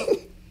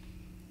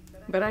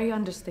 But I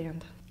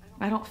understand.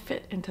 I don't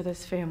fit into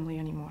this family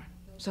anymore.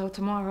 So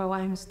tomorrow I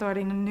am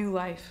starting a new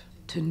life.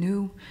 To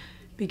new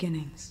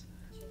beginnings.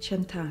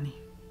 Cent'anni.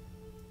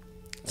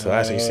 So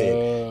that's how you say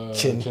it.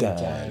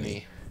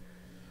 Cent'anni.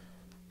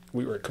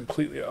 We were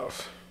completely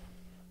off.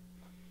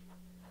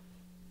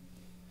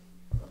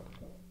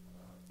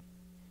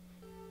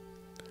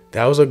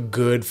 That was a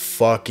good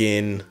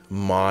fucking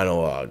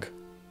monologue.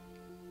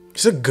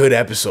 It's a good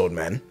episode,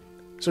 man.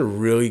 It's a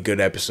really good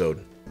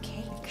episode.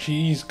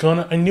 She's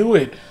gonna... I knew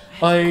it.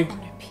 Like...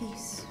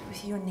 Piece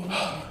with your name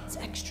on it. It's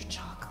extra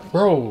chocolate.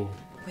 Bro.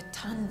 With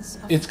tons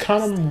of... It's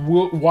kind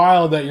of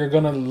wild that you're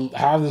gonna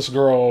have this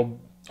girl...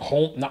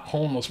 not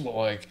homeless, but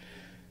like...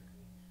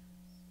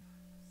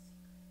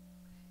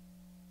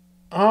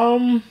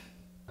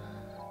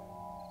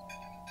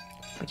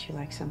 Would you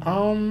like some?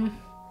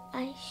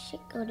 I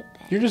should go to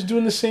bed. You're just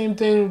doing the same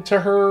thing to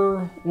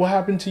her. What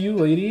happened to you,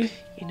 lady?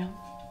 You know?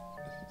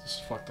 This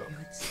is fucked up.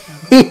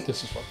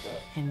 This is fucked up.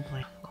 And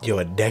Yo,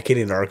 a decade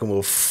in Arkham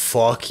will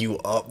fuck you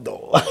up,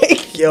 though.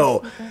 Like,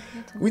 yo,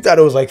 we thought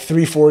it was like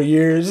 3-4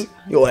 years.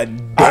 Yo, a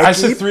decade? I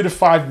said 3 to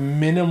 5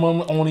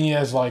 minimum, only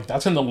as like,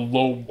 that's in the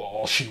low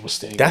wall she was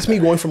staying. That's me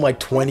going from like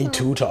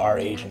 22 to our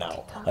age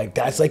now. Like,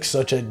 that's like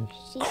such a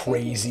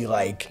crazy,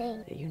 like...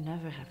 You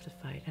never have to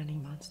fight any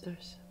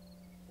monsters.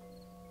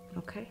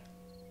 Okay?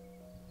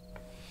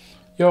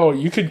 Yo,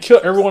 you could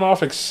kill everyone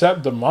off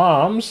except the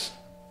moms.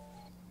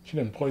 She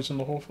didn't poison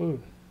the whole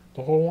food.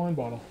 The whole wine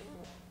bottle.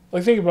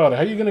 Like, think about it.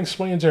 How are you going to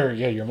explain to her,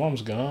 yeah, your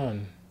mom's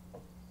gone?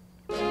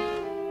 Or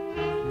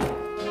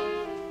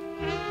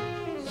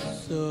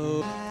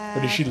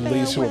did she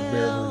lace to a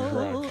bear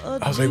drug?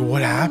 I was like,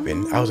 what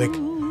happened? I was like...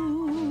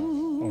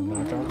 Oh,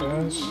 knockout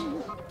gas?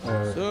 Or,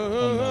 I don't know if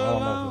the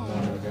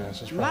knockout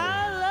gas is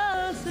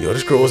probably... Yo,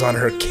 this girl was on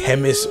her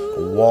chemist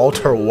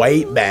Walter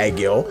White bag,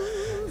 yo.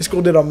 This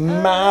girl did a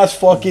mass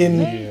fucking...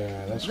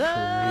 Yeah, that's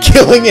crazy.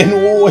 Killing in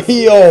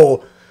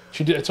yo.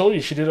 She did. I told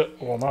you she did it.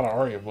 Well, not an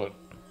Arya, but...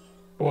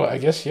 Well, I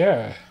guess,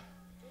 yeah.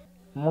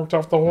 Marked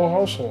off the whole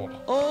household.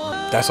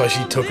 That's why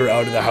she took her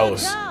out of the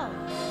house.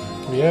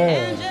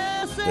 Yeah.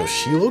 Yo,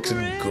 she looks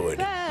good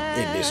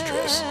in this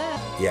dress.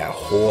 Yeah,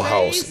 whole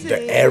house.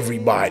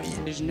 Everybody.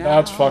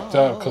 That's fucked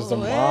up, because the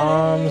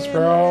moms,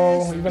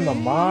 bro. Even the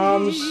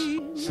moms.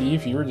 See,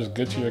 if you were just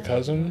good to your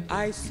cousin,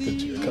 good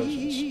to your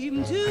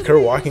cousins. Like, her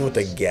walking with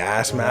the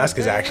gas mask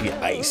is actually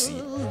icy.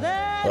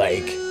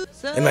 Like,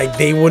 and like,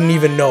 they wouldn't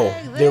even know.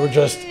 They were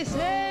just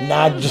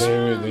not just...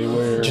 They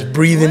were just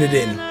breathing it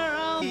in.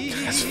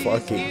 That's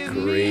fucking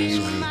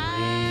crazy.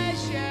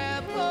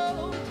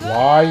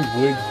 Why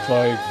would,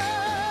 like...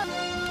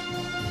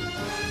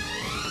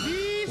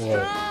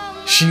 What?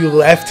 She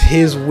left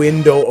his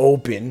window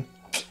open.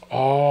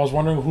 Oh, I was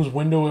wondering whose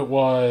window it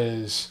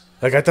was.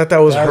 Like, I thought that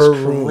was her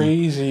room.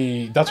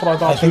 Crazy. That's what I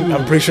thought too.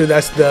 I'm pretty sure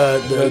that's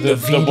the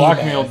VD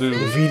blackmail man. dude.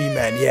 The VD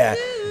man, yeah.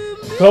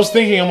 I was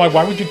thinking, I'm like,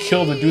 why would you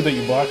kill the dude that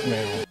you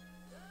blackmailed?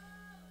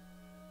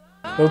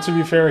 Though, to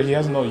be fair, he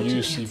has no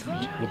use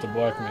with the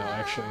blackmail,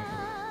 actually.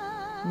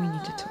 We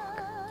need to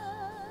talk.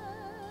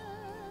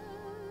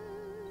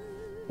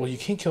 Well, you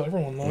can't kill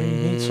everyone, though. You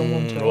need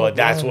someone to... Well,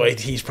 that's why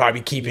he's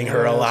probably keeping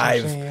her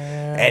alive.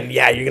 And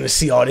yeah, you're going to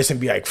see all this and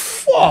be like,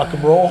 fuck,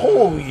 bro.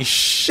 Holy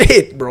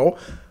shit, bro.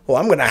 Well,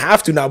 I'm going to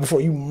have to now before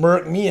you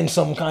murk me in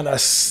some kind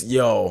of...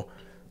 Yo.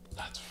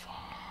 That's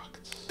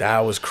fucked. That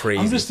was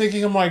crazy. I'm just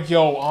thinking, I'm like,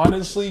 yo,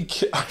 honestly,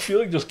 I feel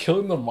like just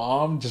killing the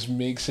mom just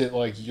makes it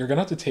like, you're going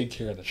to have to take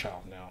care of the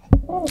child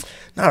now.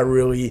 Not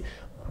really.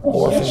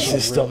 Orphan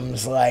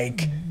systems,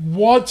 like...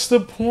 What's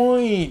the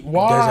point?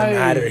 Why? It doesn't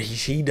matter.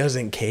 He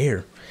doesn't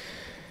care.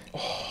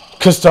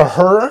 Because to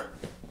her,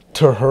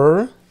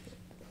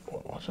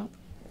 What's up?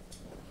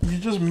 You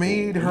just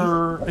made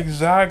her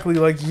exactly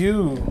like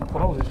you.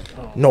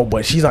 no,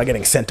 but she's not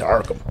getting sent to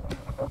Arkham.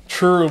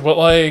 True, but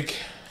like,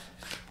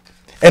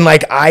 and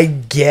like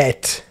I'm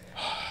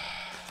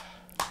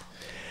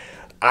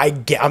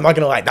not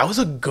gonna lie, that was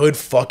a good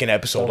fucking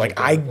episode. Like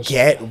I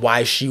get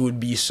why she would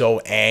be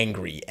so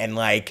angry, and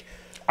like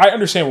I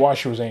understand why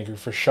she was angry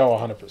for sure,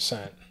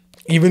 100%.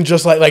 Even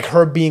just like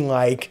her being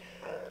like,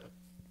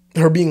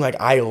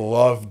 I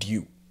loved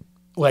you,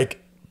 like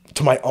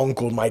to my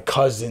uncle, my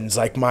cousins,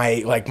 like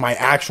my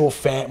actual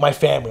my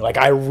family. Like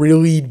I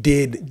really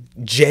did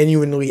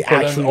genuinely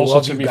actually love you guys.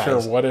 Also, to be fair,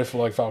 what if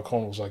like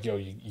Falcone was like, yo,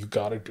 you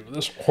gotta do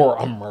this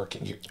or I'm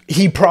murking you?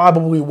 He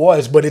probably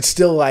was, but it's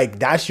still like,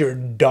 that's your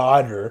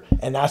daughter,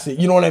 and that's it.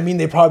 You know what I mean?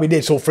 They probably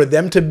did. So for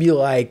them to be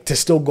like, to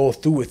still go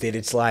through with it,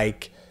 it's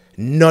like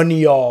none of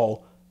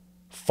y'all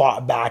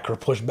fought back or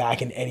pushed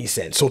back in any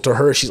sense. So to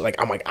her, she's like,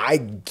 I'm like, I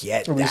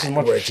get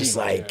that. Where it's just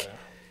like,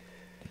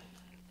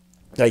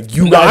 like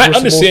you guys were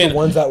supposed to be the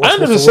ones that were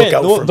supposed to look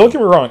out for me. Don't get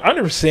me wrong. I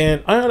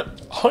understand. I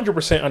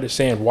 100%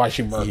 understand why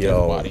she murked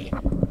everybody,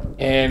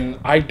 and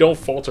I don't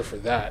falter for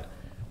that.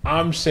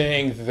 I'm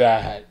saying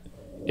that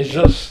it's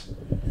just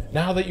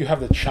now that you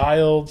have the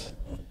child,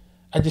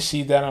 I just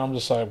see that and I'm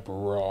just like,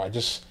 bro,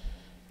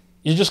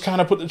 you just kind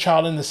of put the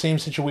child in the same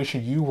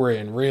situation you were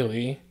in,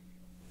 really.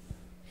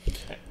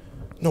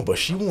 No, but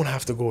she won't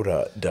have to go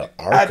to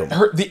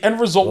Arkham. The end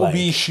result will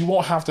be she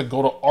won't have to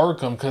go to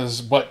Arkham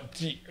but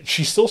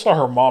she still saw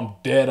her mom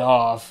dead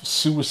off,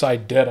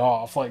 suicide dead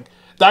off. Like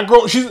that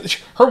girl,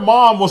 her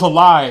mom was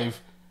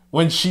alive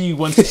when she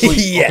went to sleep.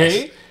 Yes.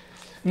 Okay,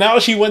 now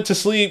she went to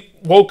sleep,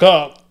 woke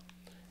up,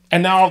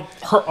 and now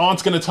her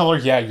aunt's gonna tell her,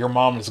 "Yeah, your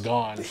mom is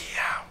gone."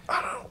 Yeah,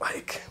 I don't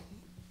like.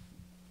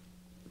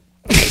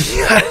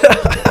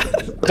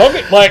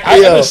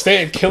 I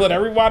understand killing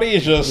everybody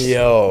is just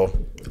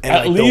And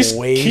at least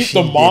keep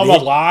the mom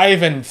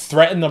alive and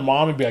threaten the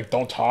mom and be like,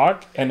 don't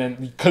talk. And then,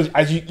 because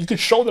as you could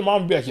show the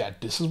mom and be like, yeah,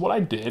 this is what I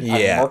did.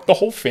 I marked the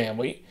whole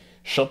family.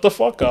 Shut the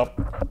fuck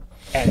up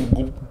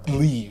and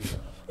leave.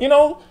 You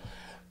know?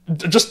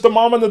 Just the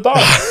mom and the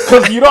daughter.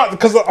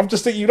 Because I'm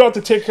just thinking, you don't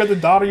have to take care of the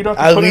daughter. You don't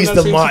have to put her in that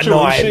same situation.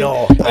 No, I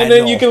know. And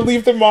then you can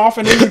leave them off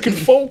and then you can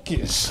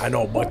focus. I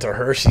know, but to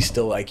her, she's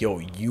still like, yo,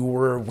 we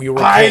were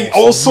I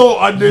close. also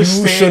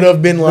understand. You should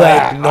have been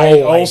that. like, no.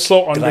 I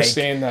also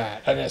understand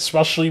that. And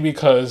especially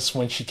because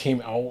when she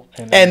came out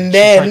and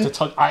then she tried to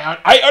touch,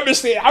 I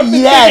understand. I've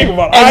been thinking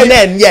about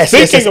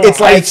it. It's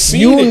like,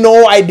 you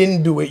know I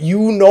didn't do it.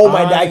 You know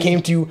my dad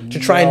came to you to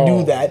try and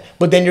do that.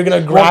 But then you're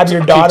going to grab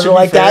your daughter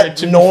like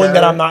that, knowing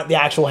that I'm not the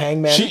actual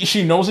hangman.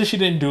 She knows that she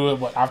didn't do it,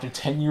 but after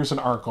 10 years in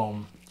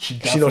Arkham, she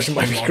knows she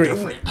might be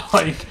different.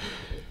 Like,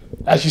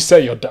 as you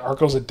say,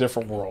 Arkham's a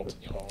different world.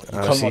 You know, you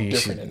come out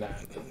different in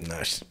that.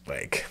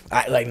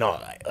 No,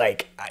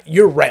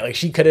 you're right. Like,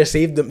 she could have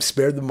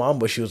spared the mom,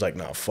 but she was like,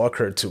 no, fuck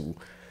her too.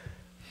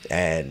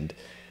 And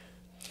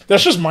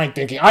that's just my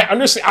thinking. I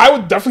understand. I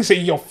would definitely say,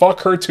 yo, fuck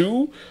her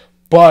too,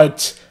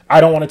 but I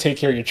don't want to take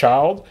care of your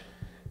child,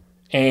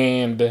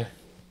 and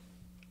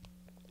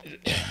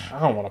I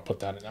don't want to put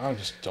that in. I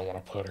just don't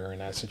want to put her in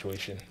that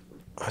situation.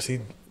 I see.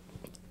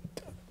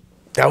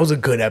 That was a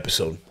good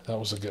episode.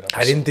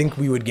 I didn't think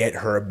we would get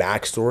her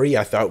backstory.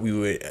 I thought we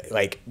would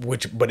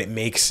but it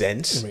makes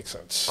sense. It makes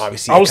sense.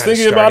 Obviously, I was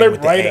thinking about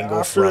it right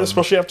after,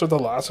 especially after the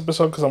last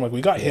episode, because I'm like, we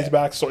got his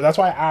backstory. That's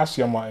why I asked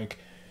you. I'm like,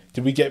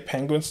 did we get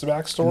Penguin's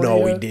backstory? No,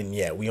 we didn't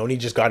yet. We only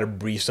just got a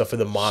brief stuff of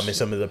the mom and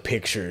some of the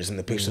pictures and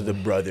the pictures of the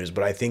brothers.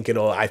 But I think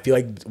I feel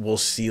like we'll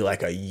see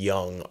like a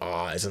young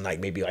Oz and like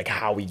maybe like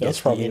how he gets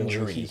the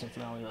injury,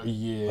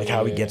 like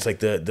how he gets like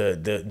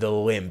the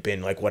limp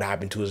and like what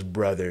happened to his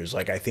brothers.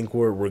 Like I think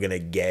we're gonna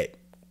get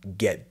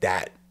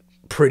that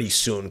pretty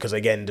soon, because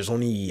again, there's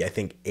only I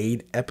think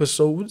 8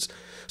 episodes,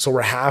 so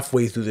we're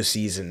halfway through the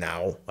season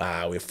now.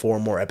 We have 4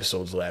 more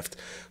episodes left,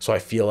 so I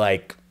feel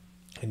like.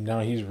 And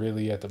now he's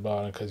really at the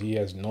bottom because he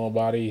has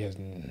nobody. He has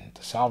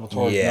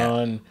Salvatore's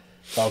none.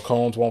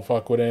 Falcones won't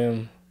fuck with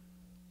him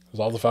because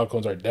all the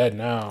Falcones are dead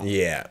now.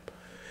 Yeah,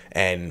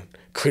 and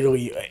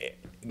clearly,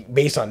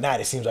 based on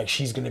that, it seems like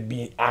she's gonna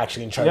be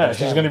actually in charge. Yeah,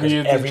 she's gonna be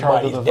in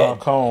charge of the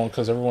Falcone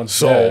because everyone's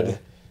dead,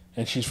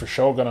 and she's for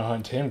sure gonna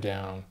hunt him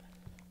down.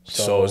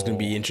 So it's gonna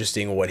be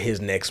interesting what his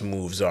next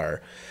moves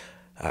are.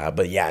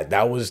 But yeah,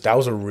 that was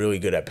a really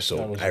good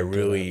episode. I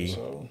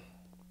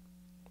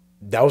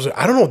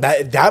don't know,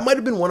 that might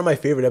have been one of my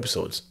favorite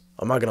episodes.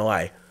 I'm not gonna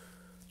lie.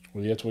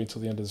 Well, you have to wait till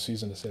the end of the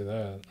season to say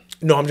that.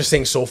 No, I'm just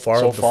saying so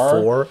far. The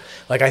 4,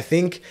 like I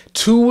think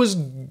 2 was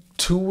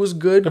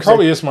good. It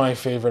probably is my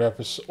favorite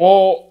episode.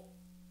 Well,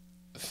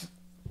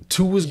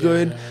 2 was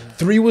good.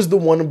 3 was the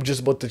one just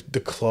about the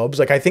clubs.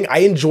 Like I think I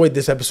enjoyed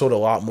this episode a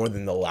lot more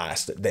than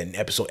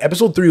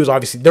episode 3 was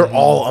obviously they're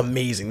all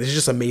amazing. This is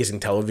just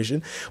amazing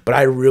television. But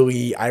I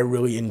really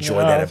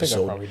enjoyed that episode. I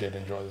think I probably did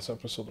enjoy this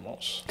episode the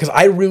most. Because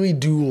I really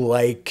do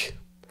like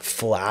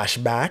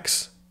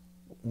flashbacks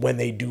when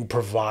they do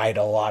provide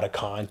a lot of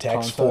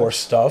context for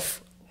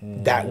stuff.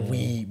 that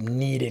we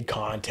needed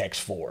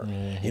context for.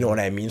 You know what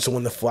I mean? So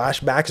when the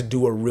flashbacks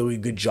do a really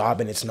good job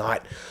and it's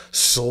not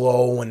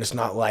slow and it's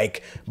not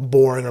like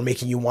boring or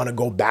making you want to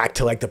go back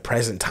to like the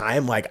present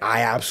time, like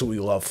I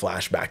absolutely love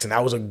flashbacks, and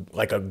that was a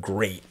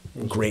great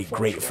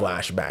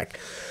flashback.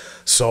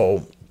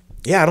 So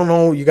yeah, I don't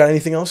know. You got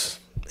anything else?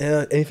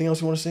 Anything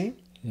else you want to say?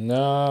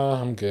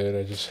 Nah, I'm good.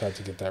 I just had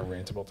to get that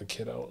rant about the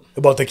kid out.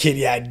 About the kid,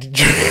 yeah.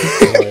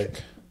 Because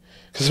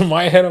in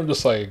my head, I'm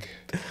just like,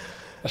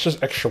 that's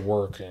just extra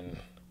work, and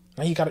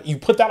now you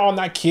put that on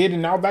that kid,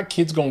 and now that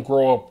kid's gonna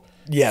grow up,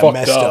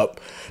 messed up.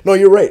 No,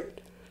 you're right.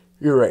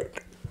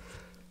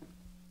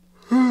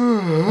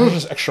 It's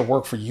just extra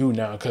work for you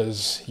now,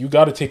 because you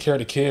got to take care of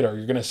the kid, or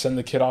you're gonna send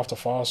the kid off to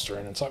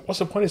fostering. It's like, what's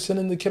the point of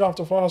sending the kid off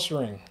to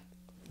fostering?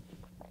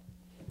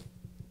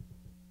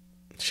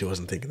 She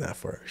wasn't thinking that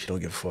far. She don't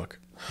give a fuck.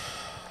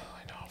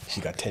 She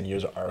got 10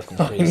 years of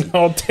Arkham crazy.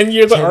 No, 10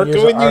 years of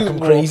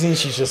Arkham crazy. And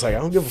she's just like, I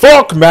don't give a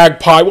fuck.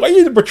 Magpie, why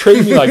you betray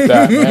me like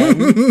that, man?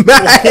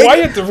 Why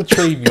you have to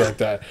betray me like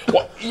that?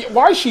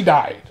 Why she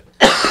died?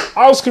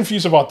 I was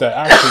confused about that,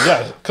 actually.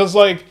 Yeah, because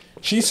like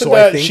she said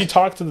that she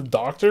talked to the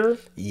doctor.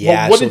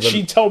 Yeah. But what did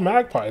she tell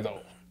Magpie though?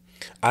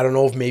 I don't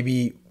know if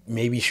maybe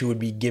she would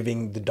be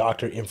giving the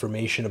doctor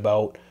information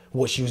about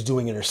what she was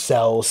doing in her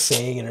cell,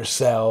 saying in her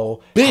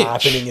cell,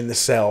 happening in the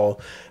cell,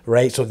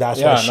 right? So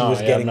that's why she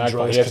was getting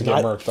drugs. It's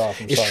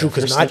true,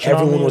 because not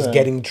everyone was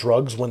getting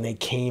drugs when they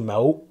came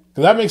out.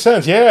 That makes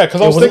sense, yeah.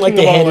 Because I was thinking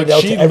about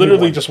like she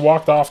literally just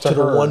walked off to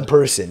her. The one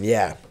person,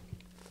 yeah.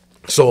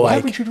 So why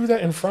like, would you do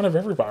that in front of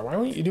everybody? Why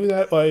wouldn't you do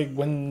that like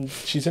when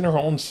she's in her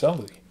own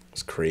cell?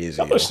 It's crazy.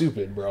 That was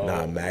stupid, bro.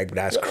 Nah,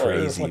 that's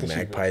crazy.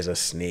 Magpie's a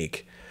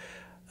snake.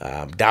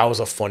 That was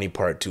a funny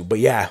part too. But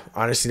yeah,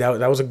 honestly,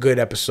 that was a good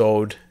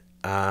episode.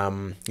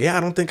 Yeah, I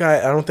don't think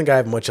I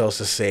have much else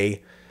to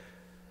say.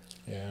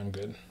 Yeah, I'm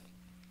good.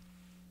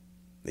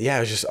 Yeah, it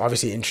was just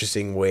obviously an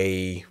interesting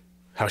way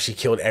how she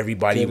killed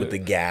everybody with the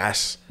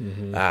gas.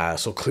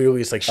 So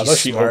clearly it's like she's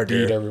smarter.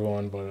 She beat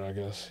everyone, but I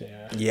guess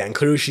yeah, and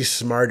clearly she's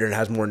smarter and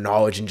has more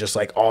knowledge and just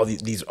like all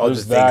these other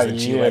things that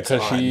she lets on.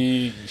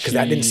 Because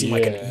that didn't seem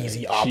like an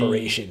easy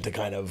operation to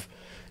kind of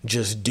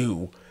just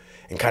do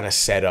and kind of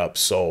set up.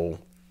 So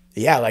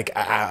yeah, like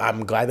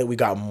I'm glad that we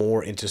got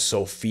more into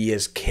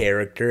Sophia's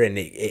character, and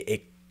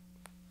it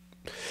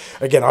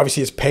again,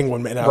 obviously it's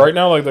Penguin. Man, right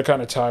now, like the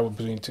kind of tie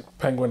between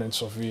Penguin and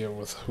Sophia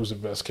with who's the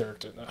best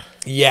character now.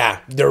 Yeah,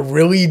 they're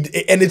really,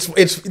 and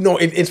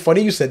it's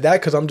funny you said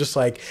that, because I'm just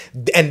like,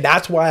 and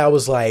that's why I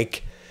was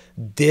like,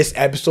 this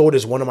episode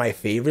is one of my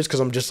favorites, because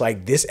I'm just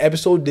like, this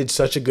episode did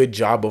such a good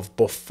job of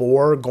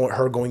before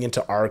going into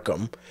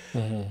Arkham.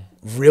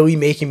 Really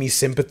making me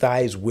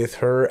sympathize with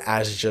her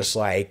as just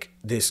like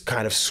this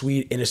kind of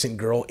sweet, innocent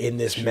girl in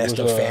this messed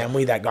up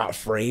family that got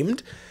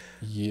framed.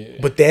 Yeah.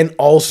 But then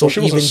also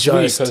she was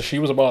because she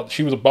was about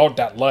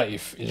that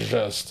life. It's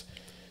just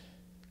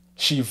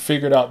she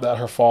figured out that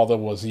her father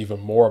was even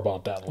more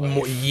about that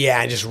life.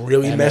 Yeah, just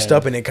really messed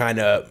up, and it kind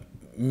of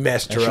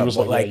messed her up. She was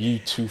like, yeah, you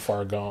too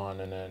far gone,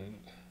 and then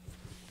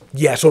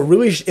yeah. So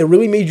it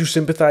really made you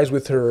sympathize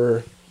with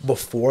her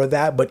before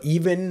that, but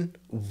even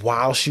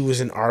while she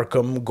was in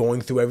Arkham going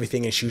through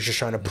everything and she was just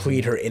trying to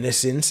plead her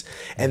innocence,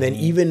 and then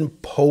even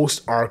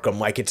post Arkham,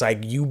 like it's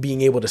like you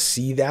being able to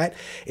see that,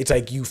 it's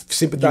like you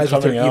sympathize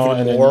with her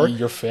even more.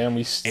 Your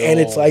family still, and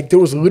it's like there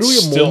was literally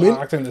a moment still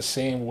acting the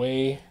same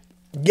way.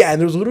 Yeah,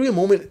 and there was literally a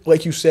moment,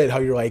 like you said, how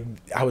you're like,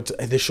 how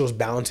this show's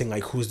balancing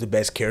like who's the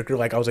best character.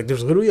 Like I was like,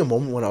 there's literally a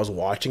moment when I was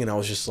watching and I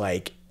was just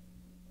like,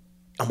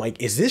 I'm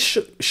like, is this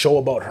show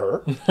about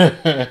her?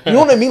 You know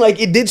what I mean? Like,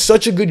 it did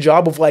such a good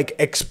job of like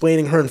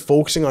explaining her and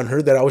focusing on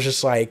her that I was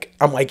just like,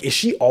 I'm like, is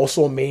she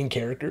also a main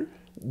character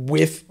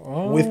with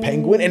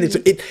Penguin? And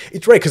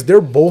it's right, because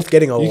they're both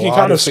getting a lot of screen time. You can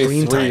kind of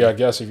say three, I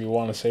guess, if you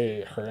want to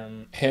say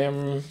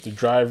him, the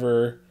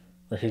driver,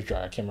 or his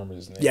driver. I can't remember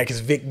his name. Yeah, because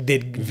Vic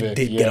did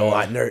get a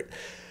lot nerd.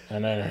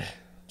 And then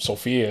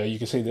Sophia, you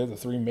can say they're the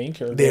three main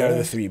characters. They are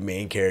the three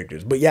main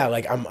characters. But yeah,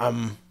 like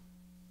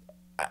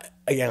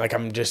again, like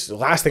the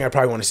last thing I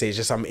probably want to say is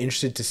just I'm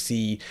interested to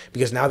see,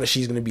 because now that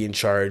she's going to be in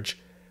charge,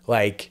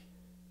 like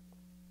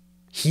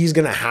he's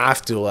going to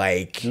have to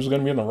like, who's going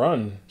to be on the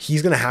run?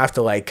 He's going to have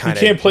to like kind of,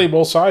 he can't play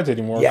both sides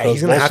anymore. Yeah,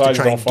 he's going to have to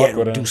try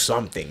and do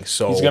something.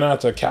 So he's going to have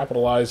to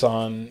capitalize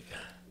on,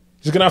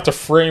 he's going to have to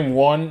frame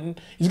one.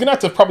 He's going to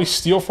have to probably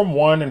steal from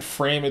one and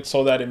frame it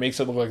so that it makes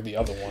it look like the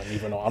other one,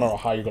 even though I don't know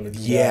how you're going to do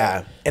that.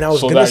 Yeah. And I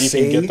was going to say, so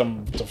that you can get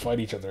them to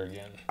fight each other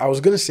again. I was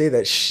going to say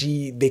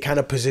that they kind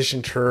of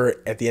positioned her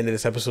at the end of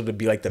this episode to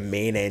be like the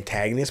main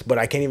antagonist, but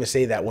I can't even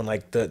say that when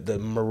like the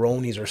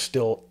Maronis are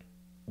still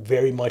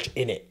very much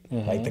in it.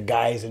 Like the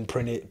guys in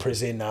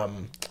prison,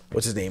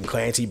 what's his name?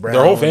 Clancy Brown.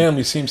 Their whole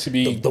family seems to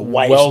be the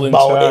wife's well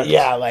intact.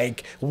 Yeah,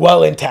 like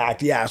well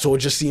intact. Yeah. So it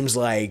just seems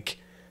like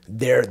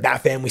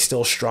that family's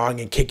still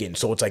strong and kicking.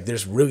 So it's like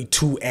there's really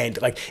two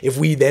like if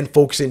we then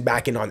focusing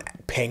back in on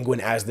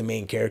Penguin as the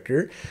main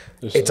character,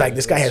 it's like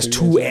this guy has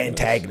two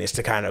antagonists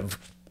to kind of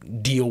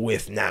deal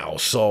with now.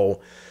 So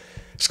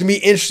it's gonna be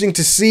interesting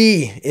to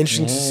see.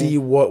 Interesting to see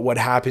what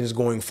happens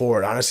going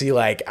forward. Honestly,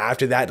 like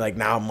after that, like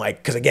now I'm like,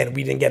 because again,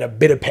 we didn't get a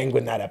bit of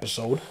Penguin that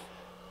episode,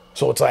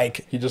 so it's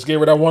like he just gave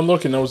her that one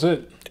look and that was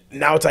it.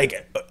 Now it's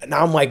like,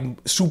 now I'm like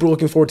super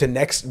looking forward to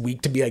next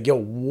week to be like, yo,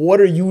 what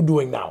are you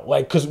doing now?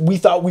 Like, because we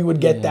thought we would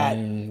get that.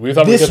 We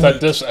thought we'd get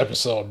that this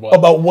episode. But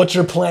about what's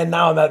your plan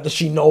now that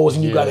she knows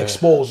and you got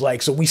exposed.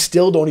 Like, so we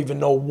still don't even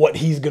know what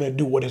he's going to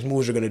do, what his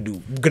moves are going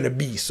to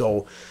be.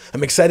 So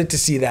I'm excited to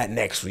see that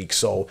next week.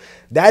 So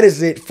that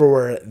is it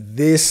for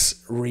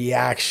this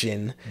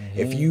reaction.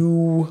 If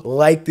you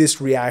like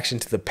this reaction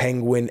to the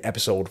Penguin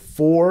episode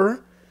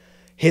 4,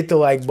 hit the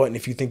like button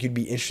if you think you'd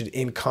be interested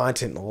in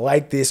content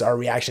like this, our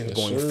reactions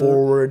going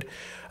forward.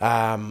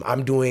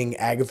 I'm doing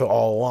Agatha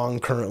All Along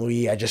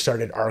currently. I just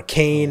started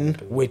Arcane,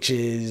 which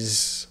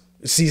is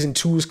season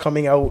 2 is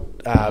coming out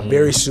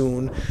very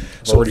soon.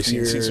 So already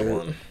seen season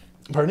 1.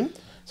 Pardon?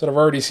 So I've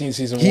already seen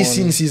season 1. He's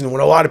seen season 1.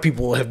 A lot of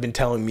people have been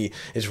telling me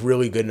it's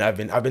really good, and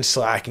I've been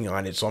slacking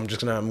on it. So I'm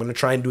gonna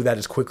try and do that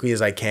as quickly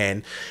as I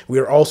can. We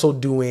are also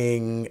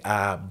doing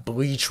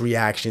Bleach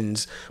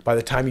reactions. By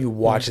the time you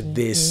watch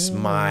this,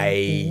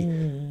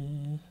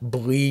 my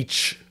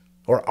Bleach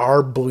or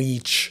our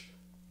Bleach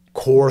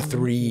Core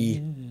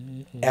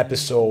 3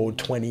 episode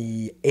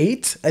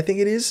 28, I think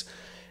it is,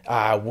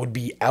 would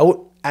be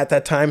out at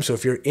that time. So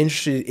if you're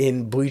interested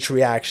in Bleach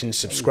reactions,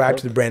 subscribe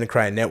to the Brandon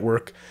Correia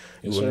Network.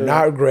 You will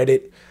not regret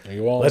it.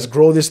 Let's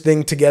grow this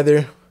thing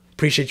together.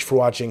 Appreciate you for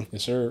watching.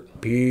 Yes, sir.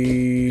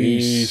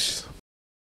 Peace.